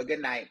 have a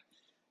good night,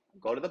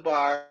 go to the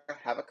bar,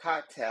 have a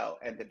cocktail,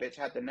 and the bitch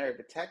had the nerve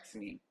to text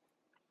me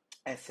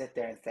and sit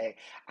there and say,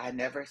 I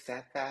never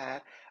said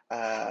that,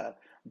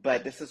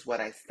 but this is what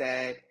I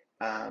said,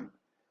 and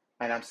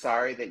I'm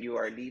sorry that you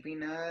are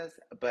leaving us,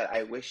 but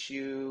I wish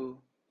you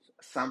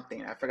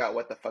something. I forgot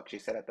what the fuck she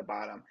said at the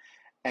bottom.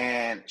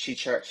 And she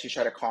tried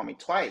to call me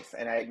twice,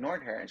 and I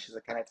ignored her. And she's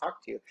like, "Can I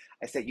talk to you?"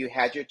 I said, "You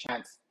had your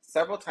chance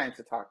several times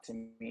to talk to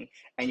me,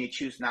 and you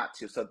choose not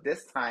to. So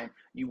this time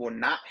you will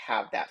not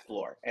have that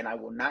floor, and I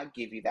will not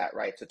give you that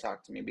right to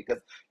talk to me because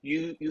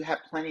you have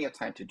plenty of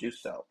time to do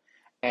so.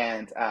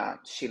 And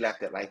she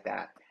left it like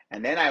that.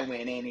 And then I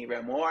went in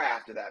even more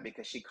after that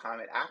because she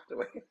commented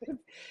afterwards.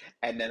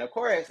 And then, of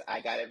course,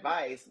 I got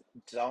advice,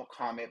 don't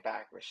comment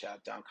back, Rochelle,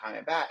 don't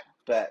comment back.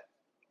 But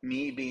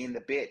me being the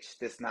bitch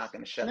that's not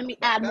going to shut Let the me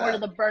fuck add more to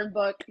up, the burn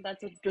book.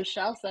 That's what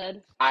Rochelle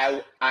said.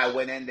 I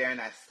went in there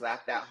and I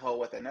slapped that hoe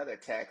with another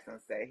text and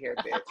say, here,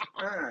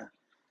 bitch.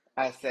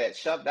 I said,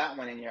 shove that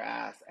one in your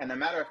ass. And a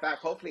matter of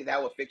fact, hopefully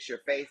that will fix your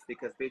face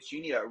because, bitch,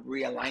 you need a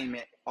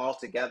realignment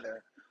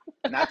altogether.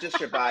 Not just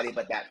your body,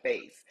 but that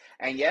face.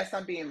 And yes,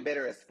 I'm being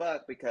bitter as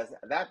fuck because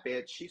that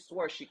bitch, she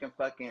swore she can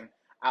fucking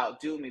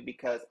outdo me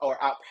because, or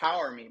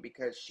outpower me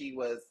because she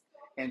was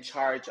in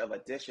charge of a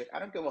district. I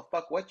don't give a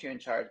fuck what you're in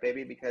charge,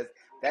 baby, because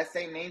that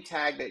same name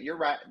tag that you're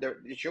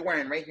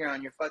wearing right here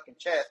on your fucking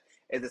chest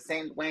is the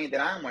same Wayne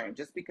that I'm wearing.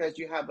 Just because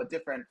you have a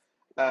different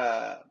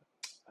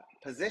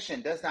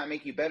position does not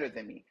make you better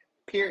than me.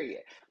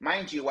 Period.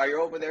 Mind you, while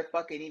you're over there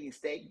fucking eating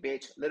steak,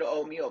 bitch, little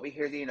old me over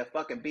here eating a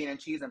fucking bean and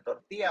cheese and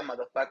tortilla,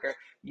 motherfucker,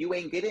 you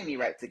ain't getting me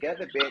right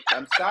together, bitch.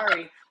 I'm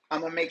sorry.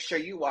 I'm gonna make sure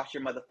you wash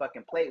your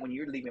motherfucking plate when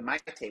you're leaving my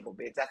table,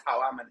 bitch. That's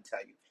how I'm gonna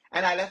tell you.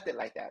 And I left it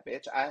like that,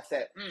 bitch. I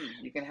said,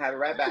 you can have it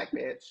right back,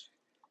 bitch.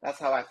 That's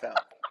how I felt.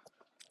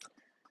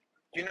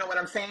 Do you know what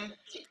I'm saying?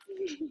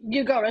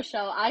 You go,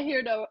 Rochelle. I hear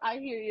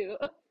you.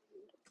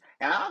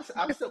 And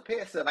I'm still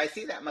pissed. So if I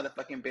see that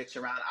motherfucking bitch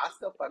around, I'll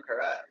still fuck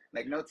her up.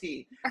 Like, no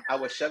tea. I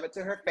will shove it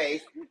to her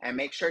face and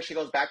make sure she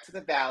goes back to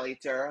the valley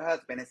to her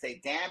husband and say,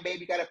 damn,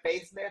 baby, you got a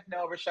facelift?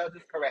 No, Rochelle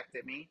just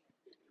corrected me.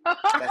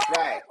 That's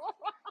right.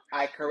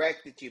 I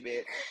corrected you,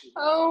 bitch.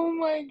 Oh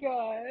my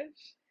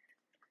gosh.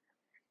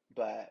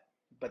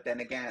 But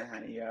then again,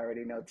 honey, you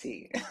already know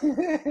tea.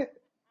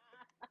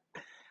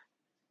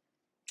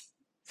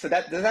 So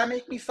does that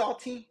make me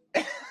salty?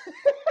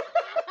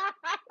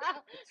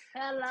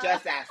 Hello.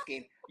 Just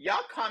asking.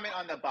 Y'all comment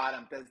on the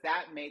bottom. Does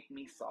that make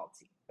me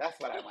salty? That's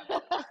what I want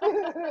to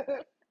know.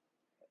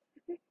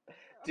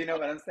 Do you know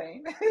what I'm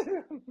saying?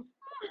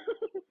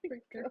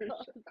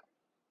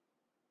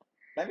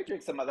 Let me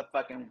drink some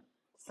motherfucking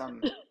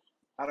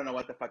I don't know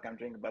what the fuck I'm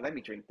drinking, but let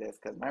me drink this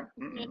because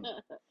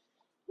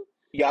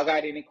y'all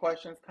got any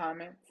questions,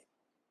 comments?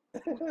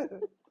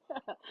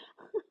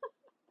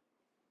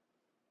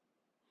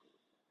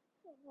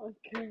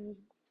 Okay.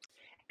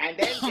 And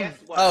then guess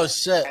what? Oh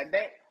shit! And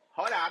then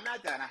hold on, I'm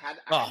not done.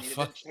 I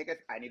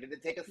needed to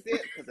take a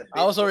sip because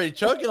I was already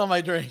choking on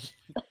my drink.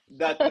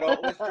 the throat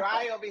was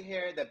dry over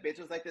here. The bitch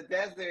was like the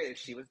desert if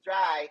she was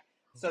dry.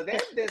 So then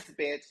this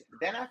bitch,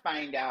 then I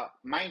find out,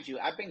 mind you,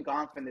 I've been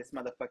gone from this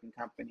motherfucking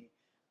company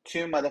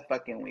 2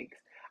 motherfucking weeks.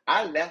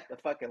 I left the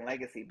fucking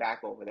legacy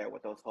back over there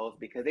with those hoes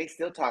because they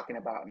still talking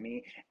about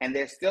me and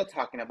they're still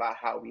talking about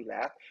how we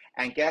left.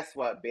 And guess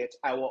what, bitch?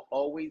 I will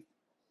always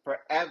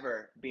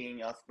forever be in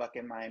y'all's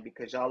fucking mind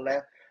because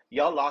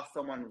y'all lost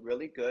someone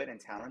really good and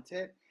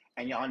talented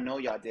and y'all know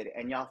y'all did it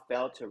and y'all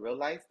failed to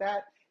realize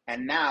that.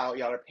 And now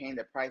y'all are paying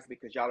the price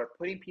because y'all are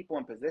putting people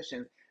in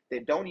positions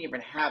that don't even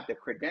have the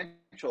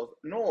credentials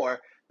nor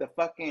the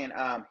fucking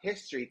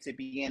history to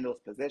be in those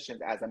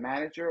positions as a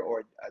manager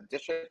or a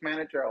district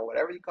manager or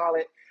whatever you call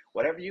it,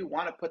 whatever you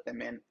want to put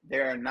them in.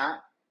 They're not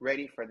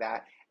ready for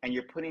that. And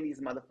you're putting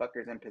these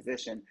motherfuckers in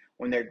position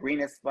when they're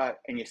green as fuck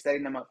and you're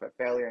setting them up for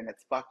failure and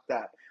it's fucked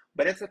up.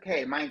 But it's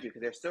okay, mind you,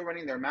 because they're still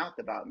running their mouth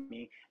about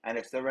me and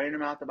they're still running their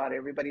mouth about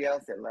everybody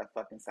else that left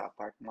fucking South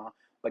Park Mall.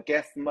 But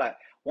guess what?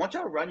 Won't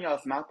y'all run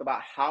y'all's mouth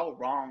about how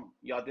wrong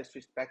y'all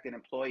disrespected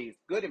employees,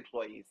 good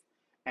employees,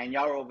 and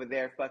y'all are over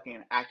there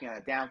fucking acting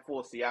like a damn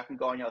fool so y'all can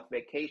go on y'all's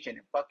vacation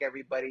and fuck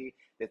everybody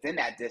that's in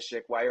that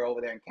district while you're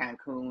over there in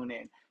Cancun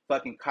and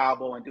fucking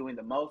Cabo and doing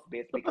the most,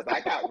 bitch, because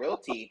I got real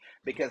tea.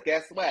 Because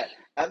guess what?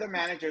 Other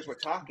managers were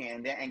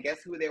talking, and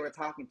guess who they were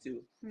talking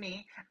to?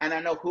 Me. And I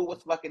know who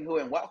was fucking who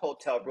in what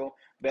hotel room.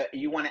 But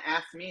you want to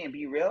ask me and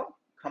be real?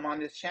 Come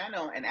on this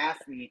channel and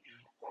ask me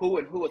who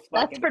and who was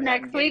fucking. That's for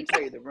next I can week.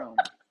 tell you the room.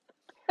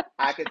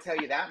 I can tell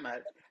you that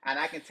much. And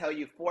I can tell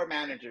you 4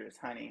 managers,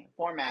 honey.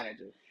 4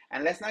 managers.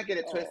 And let's not get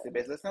it twisted,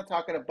 bitch. Let's not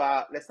talk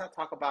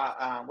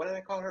about what do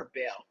they call her?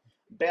 Belle.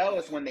 Belle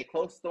is when they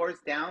close stores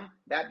down,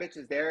 that bitch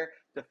is there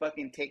to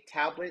fucking take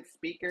tablets,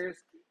 speakers,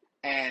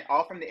 and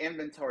all from the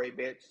inventory,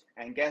 bitch.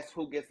 And guess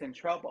who gets in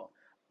trouble?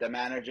 The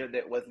manager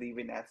that was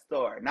leaving that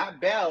store. Not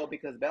Belle,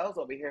 because Belle's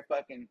over here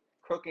fucking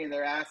crooking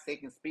their ass,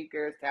 taking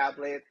speakers,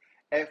 tablets,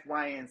 F,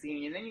 Y, and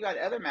Z. And then you got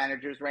other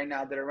managers right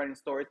now that are running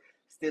stores,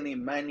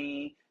 stealing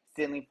money,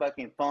 stealing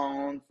fucking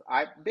phones.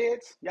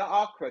 Bitch, y'all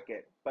all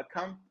crooked. But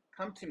come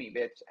to me,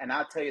 bitch, and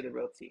I'll tell you the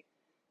real tea.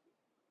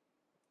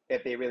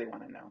 If they really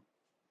want to know.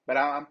 But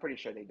I'm pretty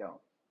sure they don't.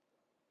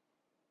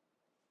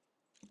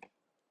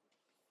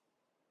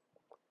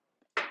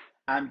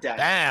 I'm done.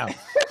 Damn.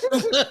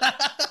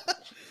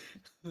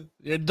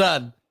 You're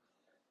done.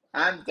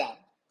 I'm done.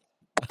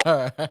 All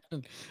right. I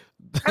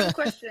have a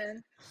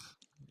question.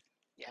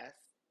 Yes.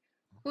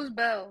 Who's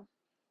Belle?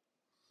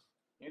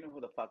 You know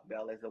who the fuck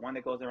Bell is? The one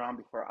that goes around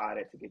before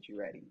audit to get you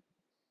ready.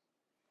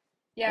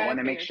 The Yeah, I one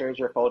that makes figured.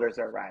 sure your folders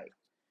are right.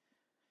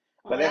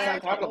 But let's I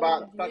not talk told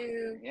about fuck.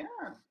 you. Yeah,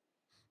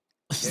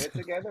 get it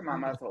together,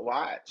 mama. So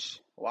watch.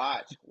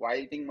 Why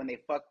do you think when they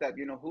fucked up,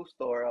 you know who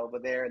store over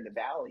there in the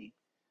valley?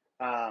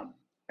 Um,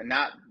 and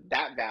not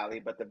that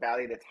valley, but the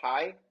valley that's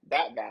high.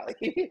 That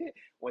valley.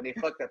 When they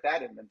fucked up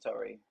that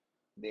inventory,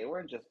 they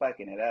weren't just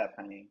fucking it up,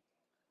 honey,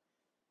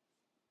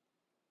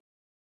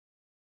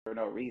 for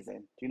no reason.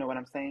 Do you know what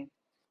I'm saying?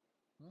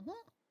 Mhm.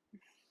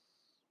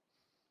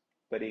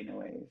 But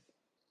anyways,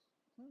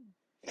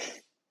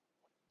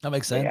 That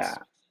makes but yeah,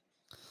 sense.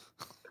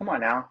 come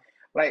on now.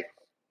 Like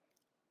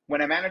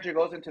when a manager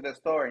goes into the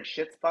store and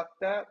shit's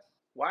fucked up,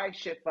 why is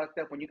shit fucked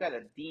up when you got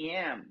a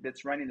DM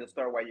that's running the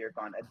store while you're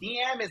gone? A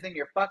DM is in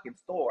your fucking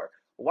store.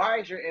 Why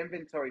is your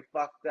inventory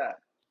fucked up?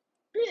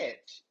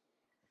 Bitch.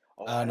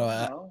 Oh, I I know.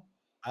 don't know.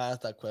 I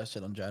asked that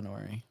question in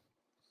January.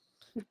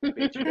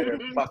 Bitch, you better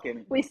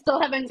fucking t-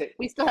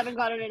 we still haven't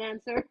gotten an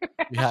answer.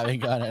 We haven't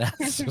got an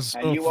answer and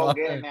so you won't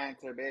far. get an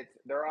answer, bitch.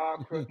 They're all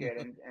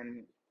crooked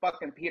and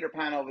fucking Peter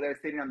Pan over there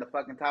sitting on the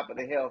fucking top of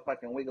the hill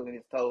fucking wiggling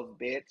his toes,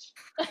 bitch.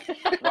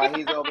 While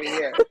he's over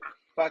here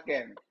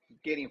fucking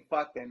getting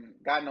fucked and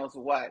God knows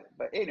what.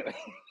 But anyway.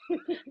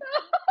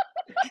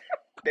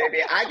 Baby,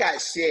 I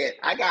got shit.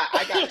 I got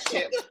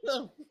shit.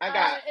 Is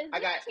I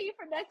this got tea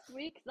for next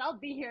week? Cause I'll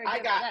be here I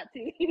again for got that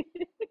tea.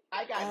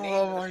 I got names in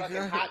Oh the my fucking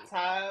god. hot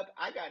tub.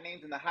 I got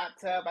names in the hot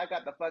tub. I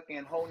got the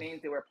fucking whole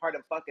names that were part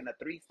of fucking a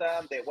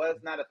threesome. That was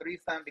not a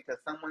threesome because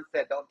someone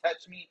said don't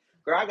touch me.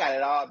 Girl, I got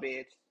it all,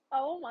 bitch.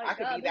 Oh my I could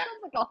be god, this that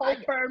sounds like a I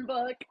whole burn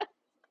book.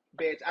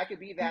 bitch, I could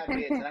be that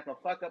bitch and I can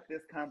fuck up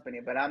this company,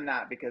 but I'm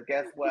not because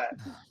guess what?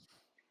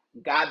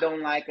 God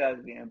don't like us,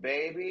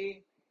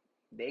 baby.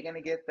 They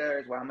gonna get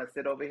theirs while I'm gonna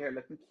sit over here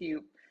looking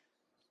cute,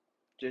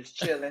 just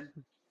chilling.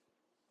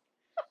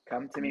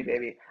 Come to me,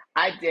 baby.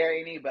 I dare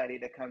anybody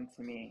to come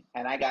to me,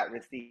 and I got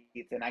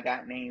receipts, and I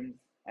got names,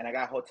 and I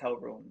got hotel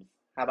rooms.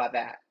 How about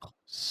that?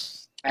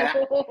 And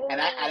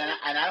I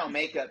and I don't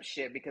make up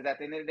shit because at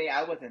the end of the day,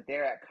 I wasn't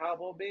there at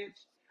Cabo, bitch.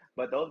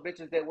 But those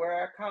bitches that were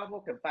at Cabo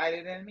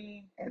confided in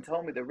me and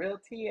told me the real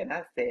tea, and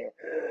I said,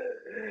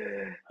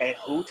 and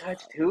who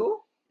touched who?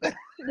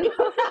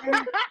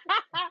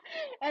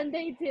 And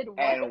they did what?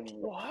 And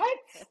what?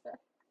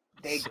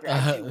 They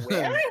grabbed you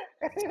where?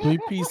 Sweet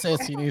Pea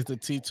says he needs the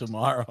tea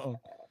tomorrow.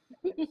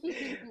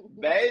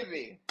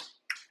 Baby.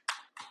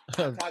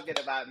 I'm talking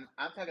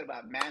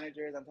about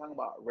managers. I'm talking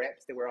about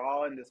reps that were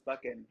all in this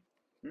fucking.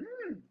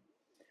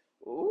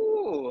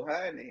 Ooh,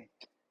 honey.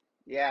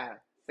 Yeah,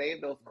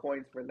 save those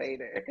coins for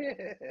later,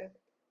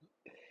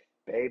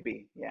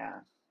 baby. Yeah.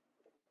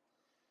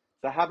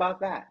 So how about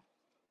that?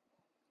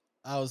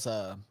 I was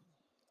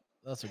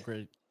that's a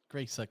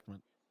great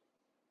segment.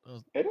 That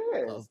was, It that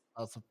is. was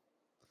awesome.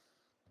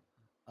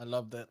 I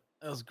loved it.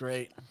 It was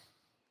great.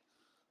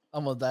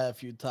 I'm gonna die a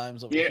few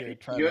times over You here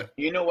trying you to.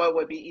 you know what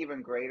would be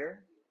even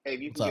greater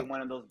if you What's can get up?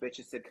 one of those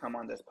bitches to come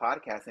on this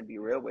podcast and be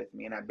real with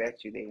me, and I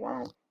bet you they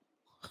won't.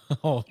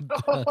 Oh,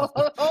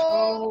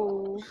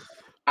 Oh.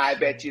 I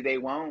bet you they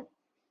won't,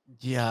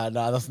 yeah,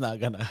 no, that's not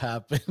gonna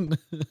happen.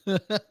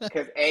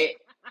 cause they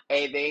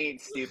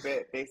ain't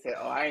stupid. They said,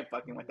 "Oh, I ain't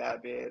fucking with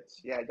that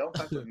bitch." Yeah, don't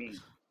fuck with me.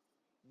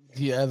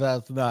 Yeah,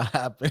 that's not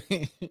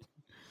happening.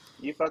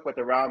 You fuck with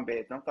the wrong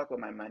bitch. Don't fuck with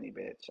my money,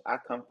 bitch. I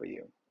come for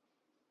you.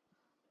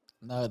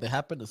 No, they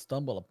happen to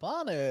stumble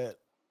upon it.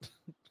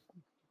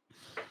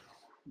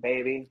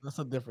 Baby. That's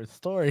a different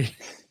story.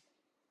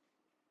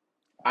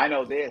 I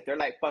know this. They're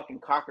like fucking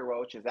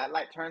cockroaches. That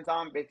light turns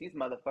on, bitch. These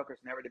motherfuckers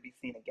never to be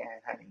seen again,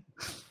 honey.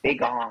 They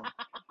gone.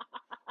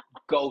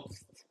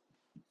 Ghosts.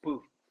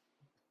 Poof.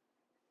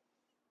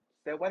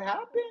 So what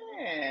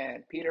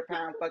happened? Peter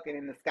Pan fucking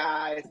in the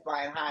skies,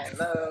 flying high and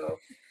low.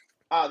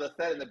 All of a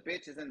sudden, the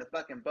bitch is in the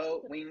fucking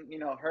boat, wing,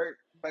 hurt,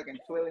 fucking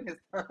twiddling his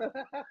tongue.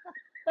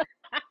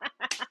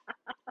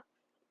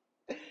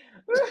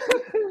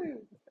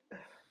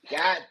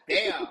 God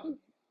damn. Man,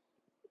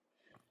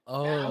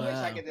 Oh I wish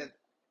I man, could just.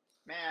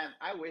 Man,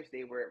 I wish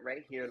they were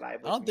right here live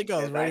I with don't me think I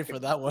was because I ready could. for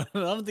that one. I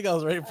don't think I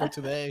was ready for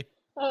today.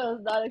 I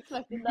was not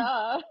expecting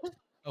that.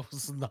 I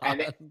was And, not.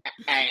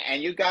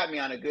 and you got me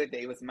on a good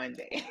day. It was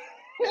Monday.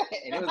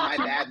 And it was my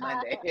bad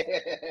Monday.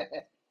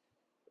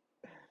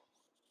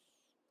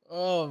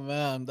 Oh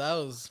man, that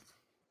was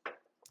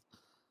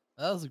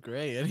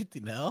great.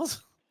 Anything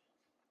else?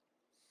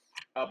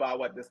 About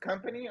what, this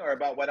company or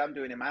about what I'm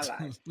doing in my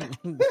life?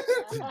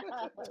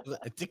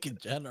 I think in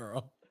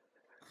general.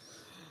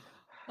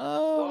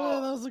 Oh man,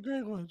 Well, that was a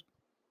great one.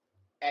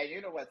 and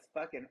you know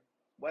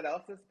what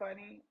else is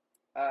funny?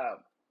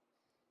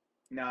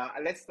 No,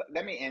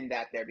 let me end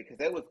that there because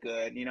it was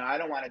good. I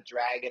don't want to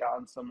drag it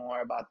on some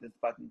more about this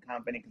fucking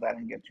company because I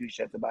don't give two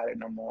shits about it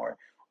no more,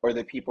 or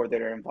the people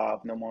that are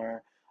involved no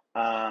more.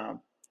 Um,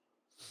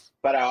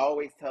 but I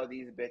always tell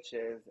these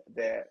bitches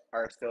that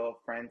are still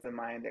friends of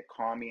mine that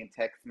call me and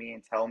text me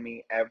and tell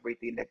me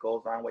everything that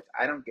goes on, which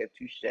I don't give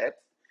two shits.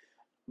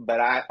 But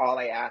all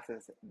I ask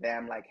is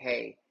them like,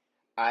 hey,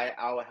 I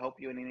will help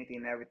you in anything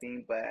and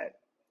everything, but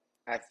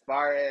as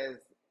far as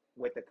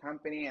with the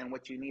company and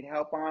what you need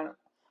help on,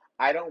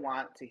 I don't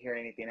want to hear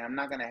anything. I'm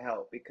not going to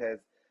help because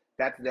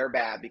that's their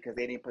bad because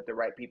they didn't put the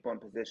right people in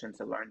position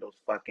to learn those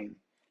fucking,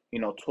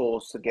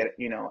 tools to get,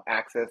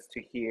 access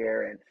to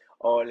here and,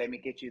 oh, let me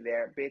get you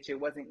there. Bitch, it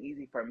wasn't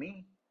easy for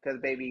me because,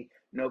 baby,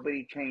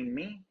 nobody trained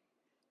me.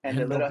 And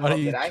the And little help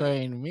nobody that I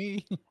trained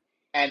me.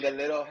 And the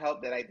little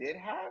help that I did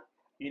have,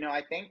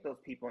 I thank those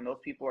people, and those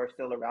people are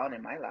still around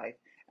in my life.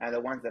 And the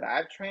ones that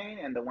I've trained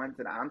and the ones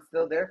that I'm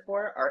still there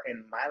for are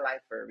in my life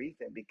for a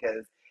reason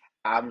because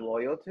I'm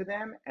loyal to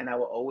them and I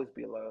will always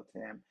be loyal to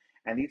them.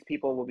 And these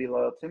people will be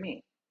loyal to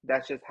me.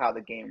 That's just how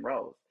the game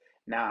rolls.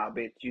 Now,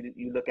 bitch,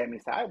 you look at me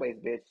sideways,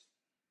 bitch,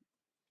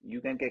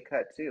 you gonna get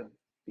cut too.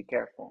 Be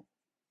careful.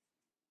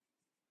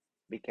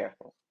 Be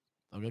careful.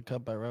 I'll get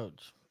cut by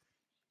Roach.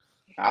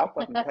 I'll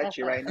fucking cut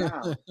you right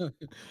now.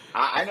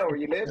 I know where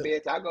you live,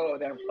 bitch. I'll go over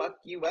there and fuck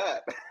you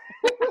up.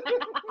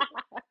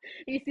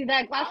 You see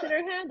that glass I, in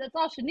her hand? That's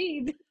all she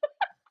needs.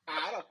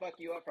 I will fuck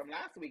you up from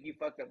last week. You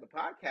fucked up the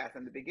podcast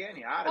in the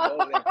beginning. I ought to go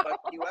over there and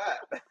fuck you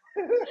up.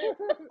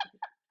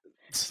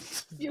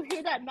 You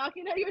hear that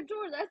knocking at your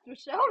door? That's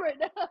Michelle right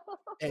now.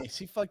 Hey,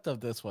 she fucked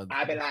up this one.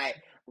 I'd be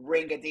like,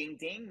 ring a ding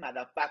ding,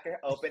 motherfucker,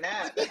 open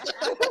up.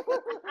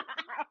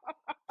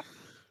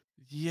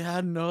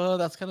 Yeah, no,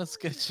 that's kind of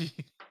sketchy.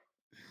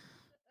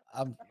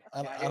 I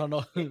Yeah, don't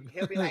know.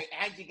 he'll be like,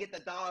 Angie, get the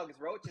dogs.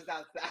 Roach is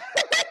outside.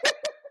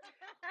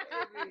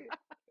 Baby.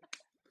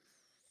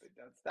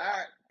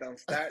 Don't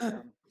start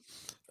them.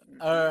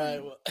 All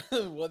right.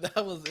 Well,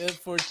 that was it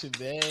for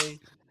today.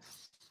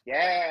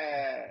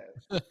 Yes.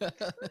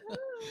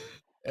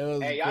 It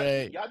was Hey,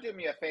 great. y'all do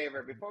me a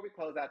favor before we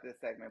close out this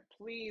segment.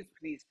 Please,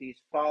 please, please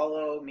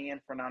follow me and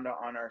Fernando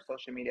on our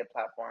social media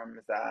platforms.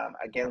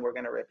 Again, we're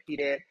gonna repeat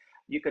it.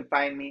 You can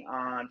find me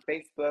on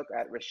Facebook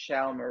at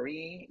Rochelle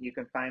Marie. You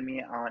can find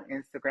me on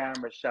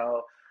Instagram,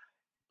 Rochelle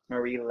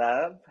Marie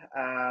Love.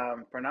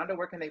 Fernando,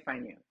 where can they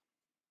find you?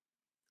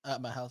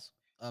 At my house.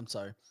 I'm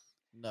sorry.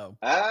 No.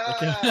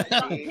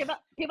 See,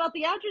 Give out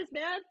the address,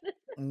 man.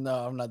 No,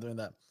 I'm not doing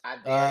that. I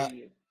dare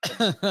you.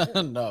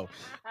 No.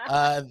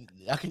 I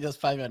can just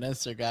find me on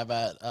Instagram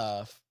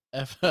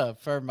at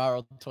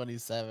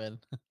Fermaro27.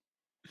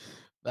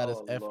 That is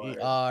Oh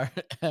Lord,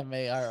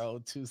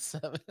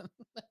 FERMARO27.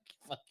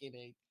 Fucking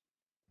hate.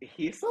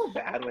 he's so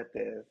bad with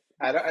this.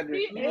 I don't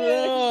He understand. is.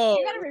 Bro.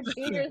 You gotta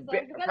repeat yourself.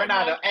 You gotta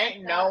Fernando, backtrack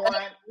ain't that. no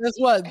one. Guess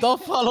what?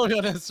 Don't follow me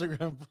on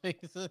Instagram,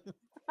 please.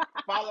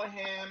 Follow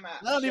him.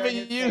 I don't Share even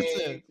his use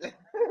page. it.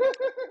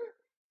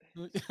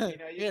 You can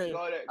Here,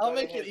 go I'll to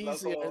make it his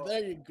easier. local.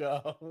 There you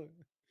go.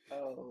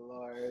 Oh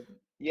Lord.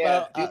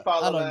 Yes, But do I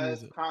follow don't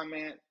us. use it.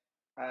 Comment.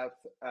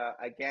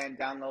 Again,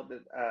 download the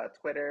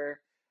Twitter,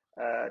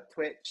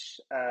 Twitch,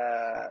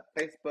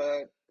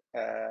 Facebook.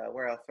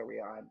 Where else are we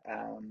on?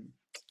 Uh,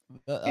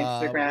 we'll,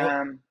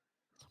 Instagram.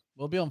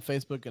 we'll be on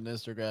Facebook and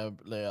Instagram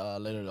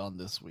later on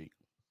this week.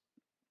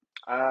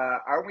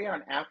 Are we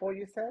on Apple?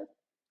 You said.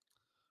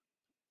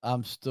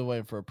 I'm still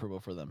waiting for approval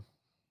for them.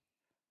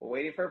 We're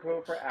waiting for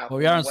approval for But Apple.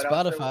 we are on What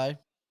else Spotify.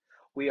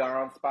 we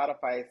are on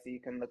Spotify, so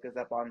you can look us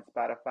up on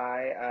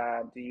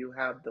Spotify. Do you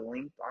have the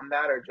link on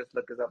that, or just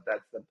look us up?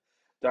 That's the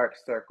Dark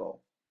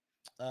Circle.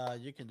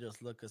 You can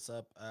just look us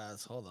up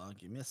as. Hold on,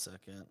 give me a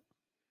second.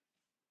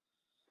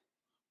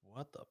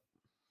 What the?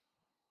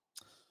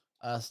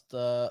 As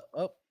the.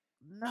 Oh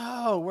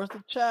no! Where's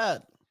the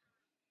chat?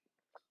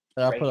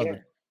 There, I Right put on the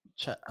here.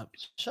 chat.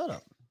 Shut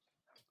up.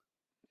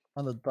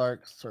 On the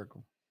Dark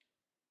Circle.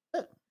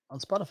 On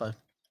Spotify.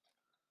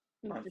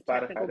 On The Spotify,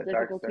 technical the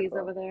Dark difficulties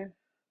Circle. over there.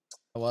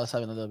 I was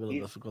having a little bit of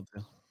He's difficulty.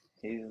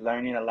 he's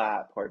learning a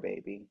lot, poor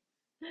baby.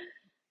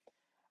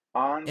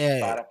 On Hey,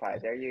 Spotify,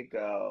 there you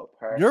go.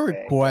 you're Perfect.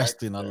 Dark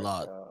requesting a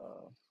lot.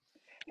 Circle.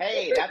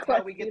 Hey, that's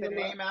how we get the Requesting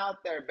a lot. name out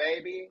there,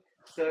 baby.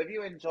 So if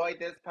you enjoyed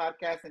this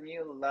podcast and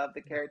you love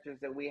the characters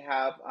that we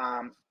have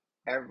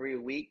every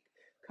week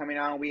coming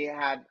on, we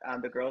had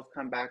the girls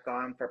come back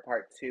on for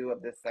part 2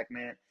 of this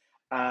segment.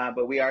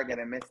 But we are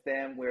gonna miss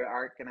them. We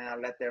are gonna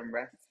let them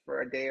rest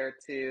for a day or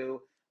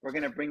two. We're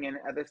gonna bring in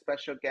other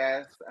special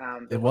guests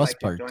It that would was like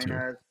to part join 2.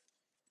 us.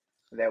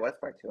 There was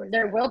part 2, I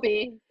There said. will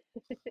be.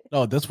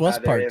 No, this was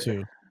There part is.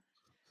 2.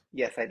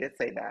 Yes, I did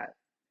say that.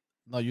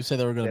 No, you said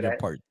there were going to Did be a I?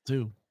 part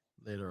 2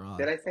 later on.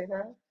 Did I say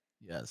that?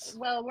 Yes.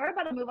 Well, we're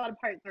about to move on to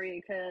part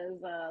 3 because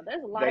there's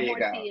a There lot you more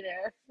go. tea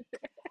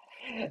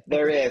there.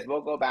 There is.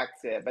 We'll go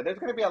back to it, but there's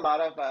going to be a lot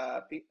of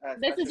This is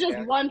special just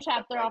guests one and stuff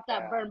chapter like off that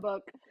that. burn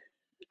book.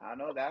 I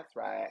know that's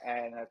right,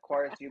 and of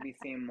course you'll be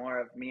seeing more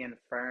of me and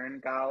Fern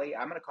Golly.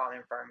 I'm going to call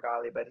him Fern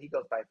Golly, but he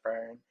goes by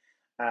Fern.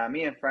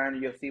 Me and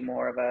Fern, you'll see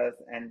more of us,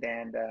 and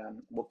then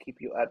we'll keep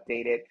you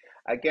updated.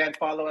 Again,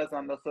 follow us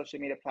on those social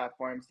media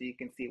platforms so you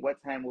can see what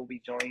time we'll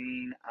be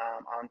joining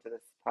onto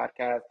this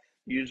podcast.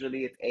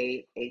 Usually it's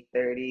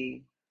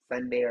 8:30,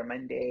 Sunday or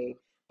Monday,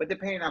 but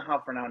depending on how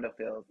Fernando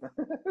feels. But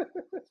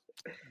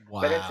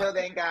Wow. until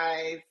then,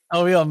 guys.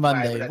 Oh, we on Why,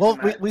 Monday. was that Well,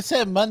 too much? we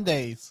said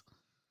Mondays.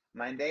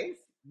 Mondays?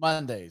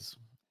 Mondays.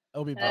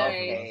 It'll be All better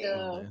right, for us Okay. so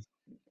Mondays.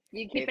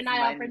 you keep It's an eye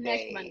out for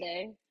next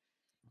Monday. Monday.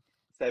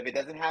 So if it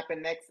doesn't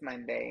happen next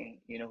Monday,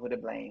 you know who to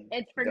blame.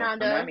 It's Don't come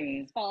Fernando. at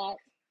me. Spot.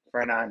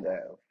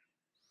 Fernando.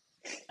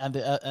 And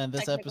this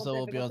Technical episode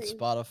will be on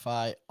difficulties.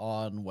 Spotify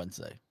on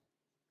Wednesday.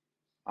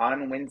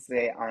 On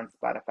Wednesday on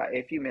Spotify.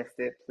 If you missed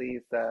it,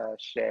 please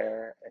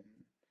share and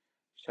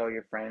show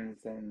your friends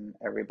and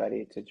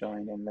everybody to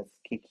join and let's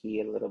kiki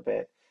a little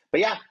bit.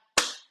 But yeah,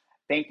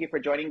 thank you for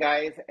joining,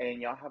 guys,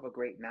 and y'all have a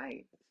great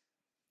night.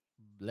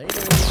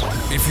 Later.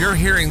 If you're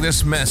hearing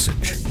this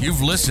message,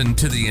 you've listened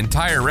to the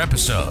entire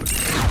episode.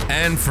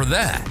 And for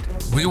that,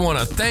 we want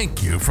to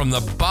thank you from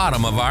the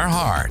bottom of our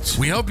hearts.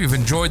 We hope you've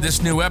enjoyed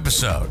this new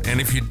episode. And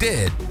if you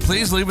did,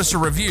 please leave us a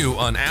review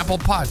on Apple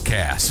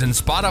Podcasts and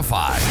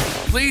Spotify.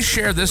 Please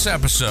share this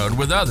episode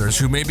with others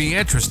who may be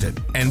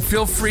interested. And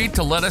feel free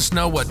to let us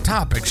know what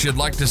topics you'd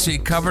like to see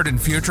covered in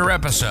future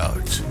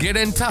episodes. Get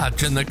in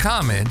touch in the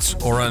comments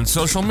or on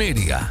social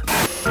media.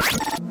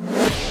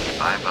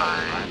 Bye-bye.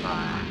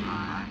 Bye-bye.